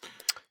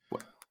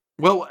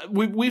 Well,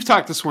 we've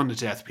talked this one to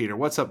death, Peter.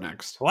 What's up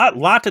next? A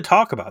lot to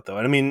talk about, though.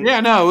 And I mean,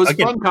 it was a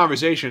fun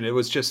conversation. It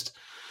was just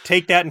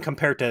take that and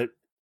compare it to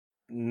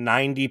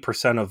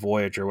 90% of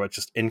Voyager, which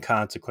is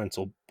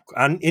inconsequential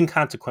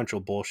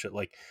bullshit.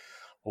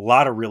 A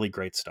lot of really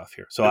great stuff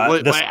here. So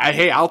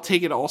I'll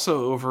take it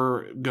also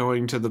over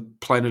going to the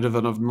Planet of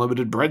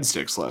Unlimited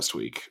Breadsticks last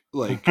week.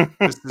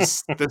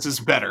 This is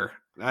better.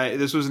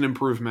 This was an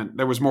improvement.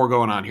 There was more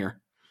going on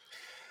here.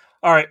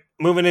 All right,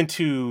 moving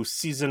into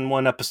season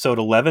 1, episode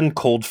 11,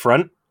 Cold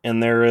Front,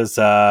 and there is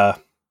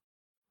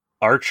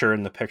Archer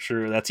in the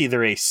picture. That's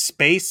either a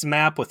space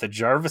map with a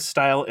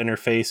Jarvis-style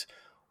interface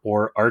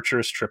or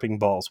Archer stripping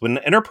balls. When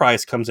the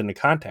Enterprise comes into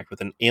contact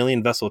with an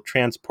alien vessel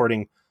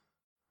transporting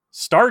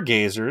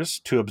stargazers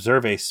to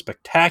observe a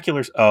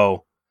spectacular...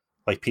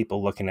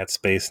 people looking at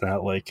space,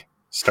 not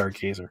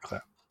stargazer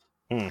clap.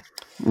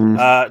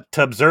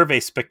 To observe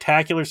a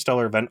spectacular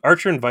stellar event,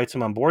 Archer invites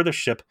him on board the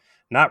ship,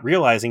 not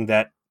realizing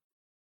that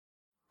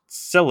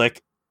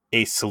Silik,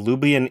 a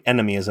Salubian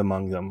enemy, is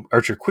among them.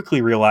 Archer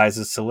quickly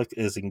realizes Silik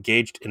is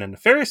engaged in a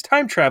nefarious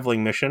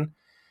time-traveling mission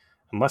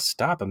and must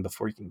stop him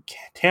before he can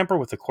tamper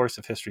with the course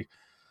of history.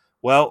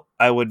 Well,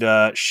 I would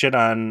shit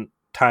on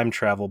time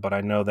travel, but I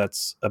know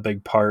that's a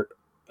big part.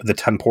 The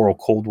temporal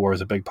Cold War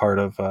is a big part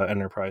of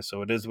Enterprise,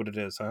 so it is what it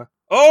is, huh?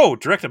 Oh,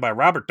 directed by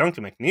Robert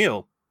Duncan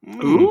McNeil.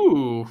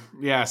 Ooh,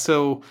 yeah.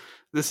 So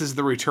this is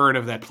the return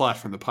of that plot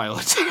from the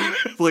pilot.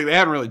 They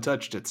haven't really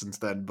touched it since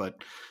then,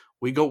 but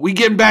we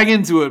get back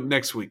into it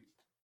next week.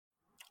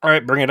 All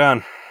right, bring it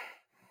on.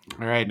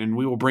 All right, and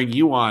we will bring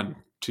you on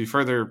to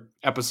further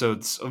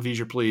episodes of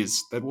Vision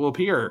Please that will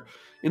appear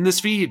in this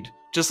feed,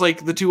 just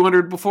like the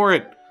 200 before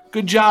it.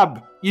 Good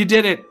job. You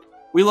did it.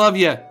 We love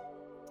you.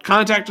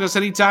 Contact us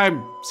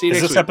anytime. See you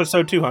next week. Is this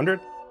episode 200?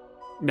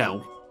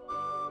 No.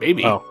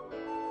 Maybe. Oh.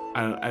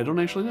 I don't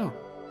actually know.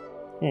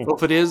 Well,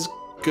 if it is,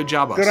 good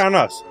job us. Good on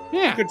us.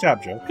 Yeah. Good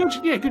job, Joe.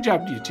 Good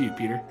job to you too,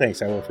 Peter.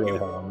 Thanks. I worked really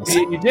hard on this.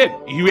 You did.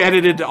 You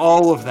edited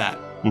all of that.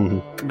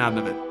 Mm-hmm. None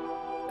of it.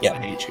 Yeah. I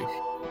hate you.